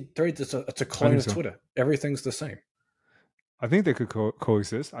just see Threads it's a clone of Twitter. Everything's the same. I think they could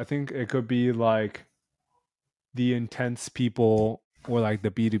coexist. I think it could be like the intense people or like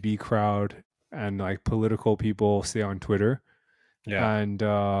the B2B crowd and like political people stay on Twitter. Yeah. And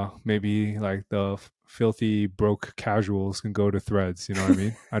maybe like the filthy broke casuals can go to Threads. You know what I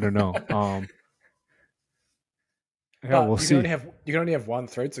mean? I don't know. Yeah, we'll see. You can only have one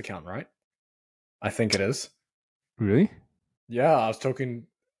Threads account, right? I think it is. Really? Yeah, I was talking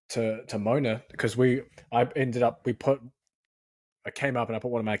to Mona because I came up and I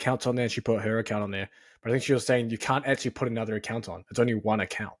put one of my accounts on there and she put her account on there. But I think she was saying you can't actually put another account on. It's only one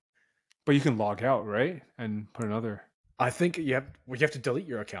account. But you can log out, right? And put another. I think you have to delete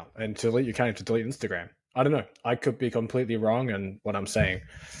your account, and to delete your account, you have to delete Instagram. I don't know. I could be completely wrong in what I'm saying,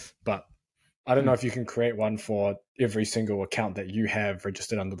 but I don't know if you can create one for every single account that you have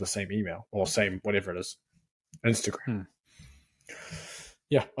registered under the same email or same whatever it is, Instagram.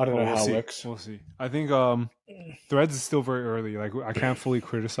 Yeah, I don't know how it works. We'll see. I think Threads is still very early. Like I can't fully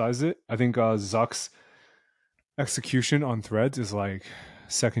criticize it. I think Zuck's execution on Threads is like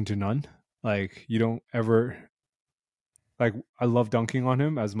second to none. Like you don't ever. Like I love dunking on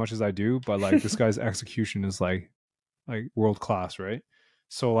him as much as I do, but like this guy's execution is like world class, right?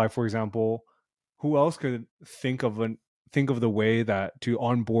 So like for example, who else could think of the way that to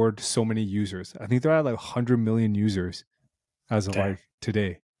onboard so many users? I think they're at like 100 million users as of like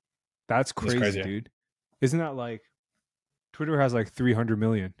today. That's crazy, dude. Isn't that like Twitter has like 300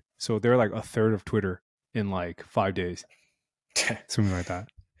 million, so they're like a third of Twitter in like 5 days, something like that.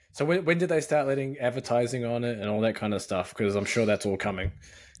 So when did they start letting advertising on it and all that kind of stuff? Because I'm sure that's all coming,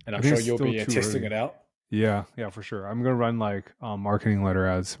 and I'm sure you'll be testing it out. Yeah, for sure. I'm gonna run like marketing letter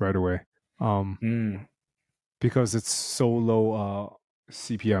ads right away, because it's so low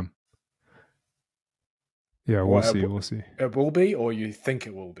CPM. Yeah, we'll see. It will be, or you think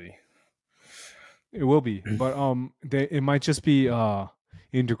it will be? It will be, but it might just be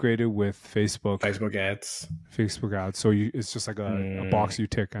integrated with Facebook ads. So it's just like a box you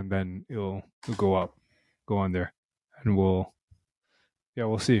tick, and then it'll go on there, and we'll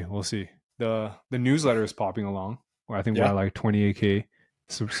see. The newsletter is popping along. Where I think we're at like 28K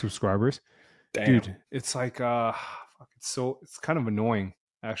subscribers. Damn. Dude, it's like it's kind of annoying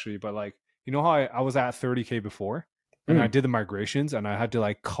actually, but like you know how I was at 30K before, and I did the migrations, and I had to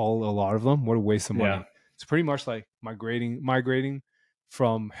like cull a lot of them. What a waste of money. It's pretty much like migrating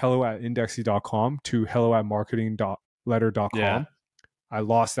from hello@indexy.com to hello@marketingletter.com. Yeah. I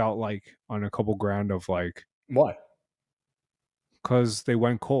lost out like on a couple grand of like. Why? Because they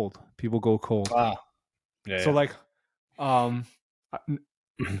went cold. People go cold. Wow. Yeah. So like,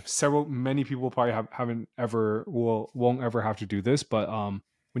 many people probably won't ever have to do this, but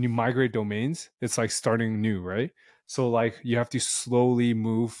when you migrate domains, it's like starting new, right? So like you have to slowly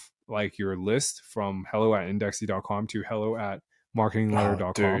move like your list from hello@indexy.com to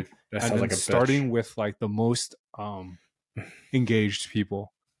hello@marketingletter.com, and then like starting with like the most engaged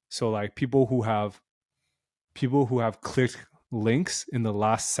people. So like people who have clicked links in the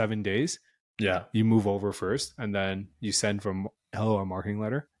last 7 days, you move over first, and then you send from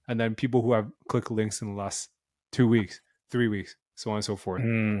hello@marketingletter, and then people who have clicked links in the last 2 weeks, 3 weeks, so on and so forth.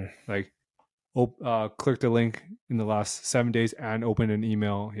 Like click the link in the last 7 days and open an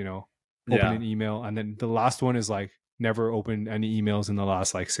email, an email, and then the last one is like never opened any emails in the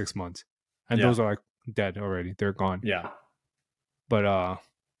last like 6 months, and those are like dead already. They're gone. Yeah. But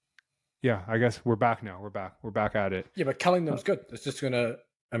yeah, I guess we're back now. We're back at it. Yeah, but culling them's good. It's just going to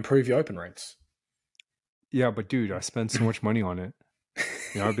improve your open rates. Yeah, but dude, I spend so much money on it.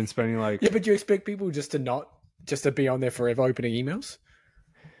 You know, I've been spending like Yeah, but you expect people just to be on there forever opening emails?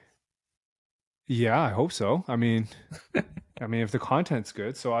 Yeah, I hope so. I mean, if the content's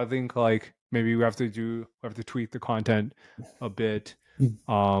good, so I think like maybe we have to tweak the content a bit.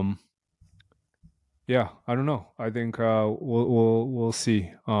 Yeah, I don't know. I think we'll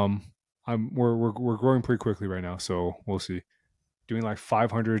see. We're growing pretty quickly right now, so we'll see. Doing like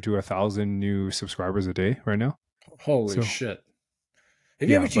 500 to 1,000 new subscribers a day right now. Holy shit! Have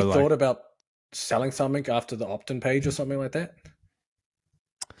you ever thought about selling something after the opt-in page or something like that?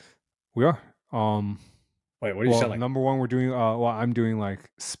 We are. Wait, what are you selling? Number one, we're doing I'm doing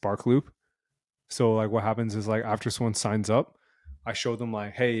like Spark Loop. So like what happens is like after someone signs up, I show them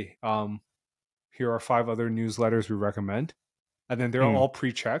like, hey, here are 5 other newsletters we recommend. And then they're all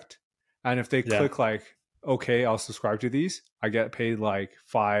pre-checked. And if they click like, okay, I'll subscribe to these, I get paid like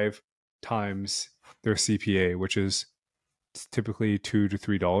 5 times their CPA, which is typically $2 to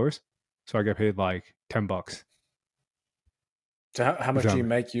 $3. So I get paid like $10. So how much do you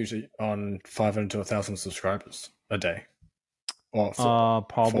make usually on 500 to 1,000 subscribers a day? Or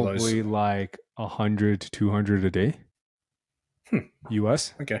probably like 100 to 200 a day.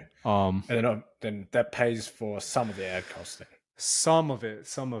 US. Okay. And then that pays for some of the ad costs then. Some of it.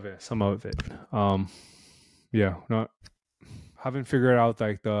 Yeah, haven't figured out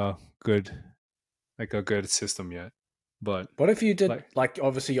like a good system yet. But what if you did like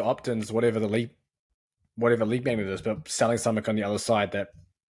obviously your opt-ins, whatever lead magnet is, but selling something on the other side that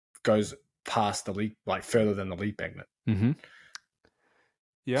goes past the lead, like further than the lead magnet. Mm-hmm.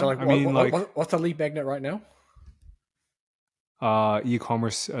 Yeah. So what's the lead magnet right now?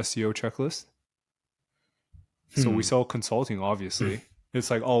 E-commerce SEO checklist. So we sell consulting, obviously. It's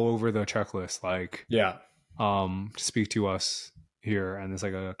like all over the checklist. Like, speak to us here, and there's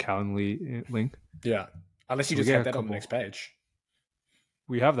like a Calendly link. Yeah, unless you just have that on the next page.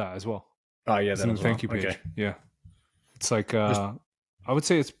 We have that as well. Oh yeah, that's the thank you page. Okay. Yeah, it's like I would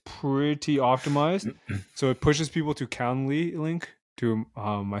say it's pretty optimized. So it pushes people to Calendly link to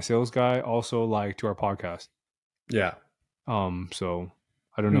my sales guy, also like to our podcast. Yeah. So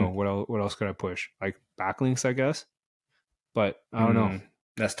I don't know what else could I push? Like backlinks, I guess. But I don't know.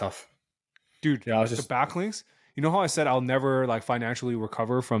 That's tough, dude. Yeah, the backlinks. You know how I said I'll never like financially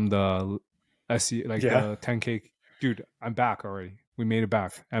recover from the SE the 10K. Dude, I'm back already. We made it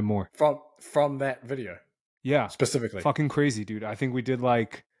back and more from that video. Yeah, specifically. Fucking crazy, dude. I think we did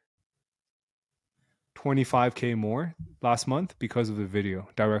like 25K more last month because of the video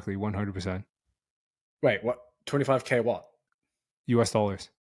directly, 100%. Wait, what? 25K what? US dollars.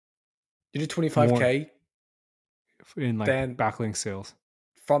 You did 25K in like backlink sales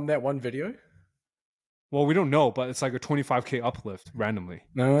from that one video? Well, we don't know, but it's like a 25K uplift randomly.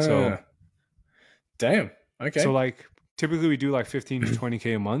 So, damn. Okay. So like typically we do like 15 to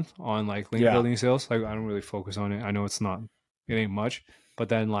 20K a month on like link building sales. Like I don't really focus on it. I know it ain't much, but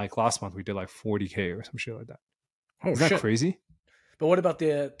then like last month we did like 40K or some shit like that. Oh, Isn't that crazy? But what about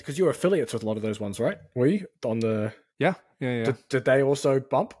because you're affiliates with a lot of those ones, right? Were you on the? Yeah. Did they also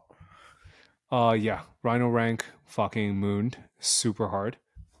bump? Yeah. Rhino Rank fucking mooned super hard.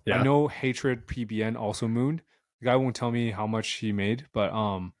 Yeah. I know Hatred PBN also mooned. The guy won't tell me how much he made, but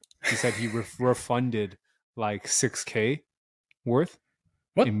he said he refunded like 6K worth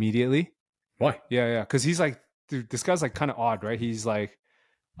immediately. Why? Yeah. Because he's like, dude, this guy's like kind of odd, right? He's like,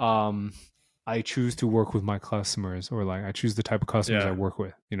 I choose to work with my customers, or like I choose the type of customers I work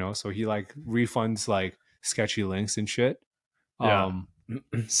with, you know? So he like refunds like sketchy links and shit.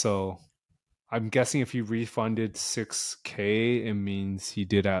 So I'm guessing if he refunded 6K, it means he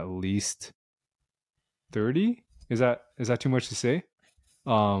did at least 30. Is that too much to say?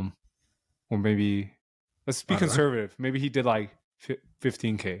 Or maybe let's be conservative. Maybe he did like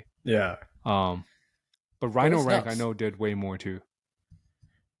 15K. Yeah. But Rhino Rank I know did way more too.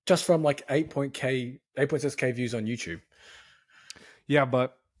 Just from like 8.6K views on YouTube. Yeah,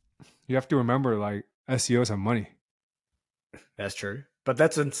 but you have to remember like SEOs have money. That's true. But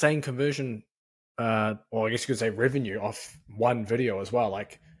that's insane conversion, or I guess you could say revenue off one video as well.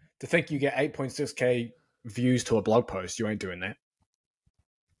 Like to think you get 8.6K views to a blog post, you ain't doing that.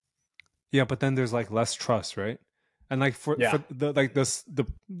 Yeah, but then there's like less trust, right? And like for the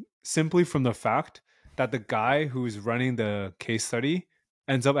simply from the fact that the guy who's running the case study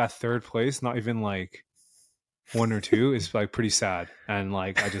ends up at 3rd place, not even like 1 or 2, is like pretty sad. And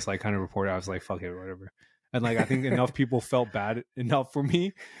like I just like kind of reported, I was like, fuck it, whatever. And like I think enough people felt bad enough for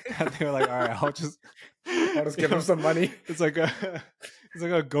me that they were like, all right, I'll just give them some money. It's like a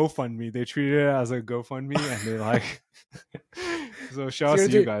GoFundMe. They treated it as a GoFundMe, and they like. So shout out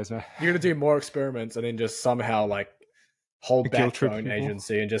to you guys, man. You're gonna do more experiments, and then just somehow like hold back your own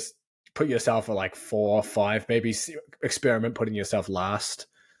agency, and just put yourself at like 4 or 5, maybe experiment putting yourself last,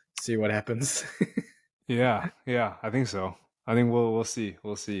 see what happens. Yeah, I think so. I think we'll see.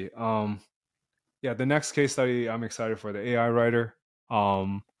 Yeah, the next case study I'm excited for, the AI writer.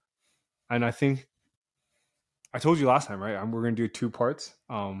 And I think I told you last time, right? We're gonna do 2 parts.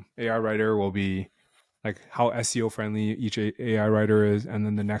 AI writer will be like how SEO friendly each AI writer is, and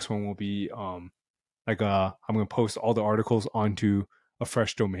then the next one will be I'm gonna post all the articles onto a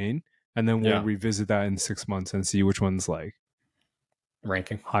fresh domain, and then we'll revisit that in 6 months and see which one's like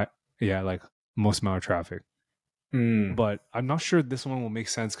ranking high. Yeah, like most amount of traffic. But I'm not sure this one will make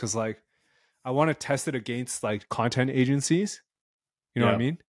sense because like I want to test it against like content agencies. You know what I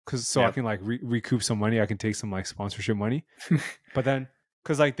mean? Because I can like recoup some money. I can take some like sponsorship money. But then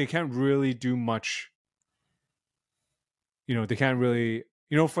because like they can't really do much. They can't really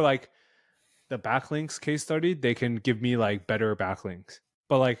for like the backlinks case study, they can give me like better backlinks.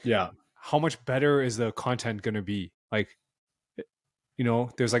 But like how much better is the content going to be? Like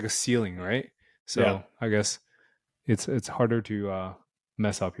there's like a ceiling, right? So I guess it's harder to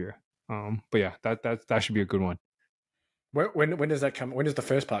mess up here. But yeah, that should be a good one. When does that come? When does the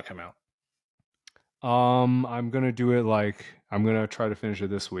first part come out? I'm gonna do it like I'm gonna try to finish it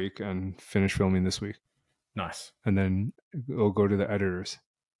this week and finish filming this week. Nice. And then it'll go to the editors.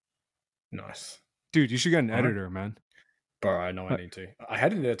 Nice. Dude, you should get an editor, man. Bro, I know I need to. I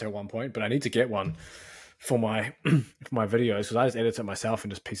had an editor at one point, but I need to get one for my videos because I just edit it myself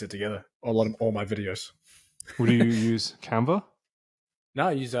and just piece it together. All my videos. What do you use? Canva? No,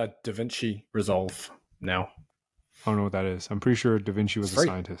 I use DaVinci Resolve now. I don't know what that is. I'm pretty sure DaVinci was a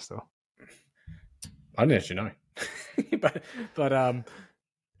scientist, though. I didn't actually know. but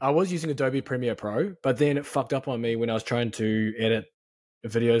I was using Adobe Premiere Pro, but then it fucked up on me when I was trying to edit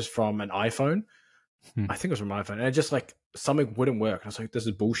videos from an iPhone. I think it was from an iPhone. And it just like something wouldn't work. I was like, this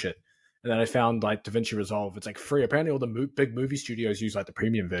is bullshit. And then I found like DaVinci Resolve. It's like free. Apparently all the big movie studios use like the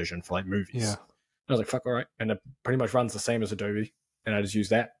premium version for like movies. Yeah. And I was like, fuck, all right. And it pretty much runs the same as Adobe. And I just use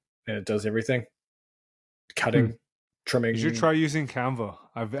that. And it does everything. Cutting, trimming. You should try using Canva.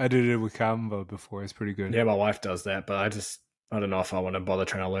 I've edited with Canva before. It's pretty good. Yeah, my wife does that. But I don't know if I want to bother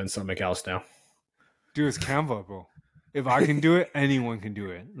trying to learn something else now. Dude, it's Canva, bro. If I can do it, anyone can do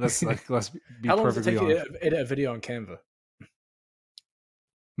it. Let's be perfectly honest. How long does it take you to edit a video on Canva?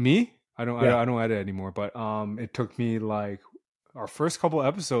 Me? I don't edit anymore, but it took me like our first couple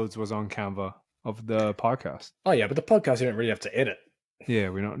episodes was on Canva of the podcast. Oh yeah, but the podcast you don't really have to edit. Yeah,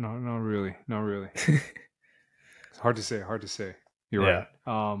 we don't not really. It's hard to say. You're right.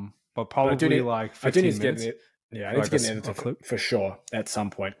 But probably like 15 minutes. I need to get an editor for sure at some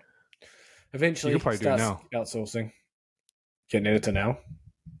point. Eventually, you can probably do it now. Outsourcing. Get an editor now.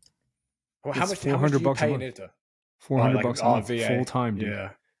 Well, how much do you pay an editor? $400 a month, full time, dude. Yeah.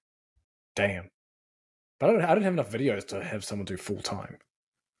 Damn. But I don't have enough videos to have someone do full time.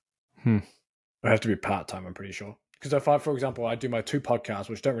 I have to be part time. I'm pretty sure. Because if for example, I do my 2 podcasts,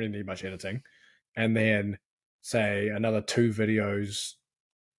 which don't really need much editing, and then say another 2 videos,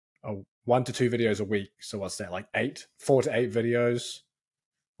 1 to 2 videos a week. So what's that? Like 4 to 8 videos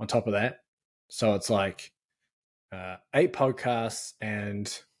on top of that. So it's like 8 podcasts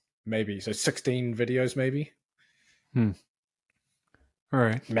and maybe 16 videos, maybe. All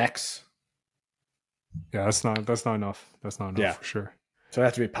right, max. Yeah, that's not enough. That's not enough for sure. So it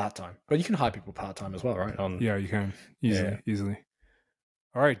has to be part time, but you can hire people part time as well, right? Yeah, you can easily.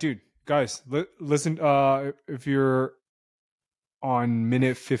 All right, dude, guys, listen. If you're on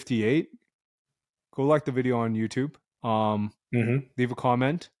minute 58, go like the video on YouTube. Leave a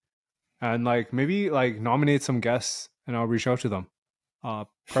comment. And like maybe like nominate some guests and I'll reach out to them.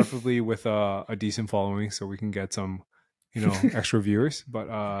 Preferably with a decent following so we can get some, extra viewers,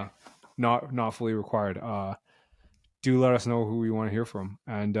 but not fully required. Do let us know who you want to hear from.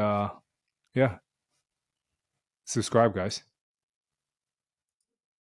 And subscribe, guys.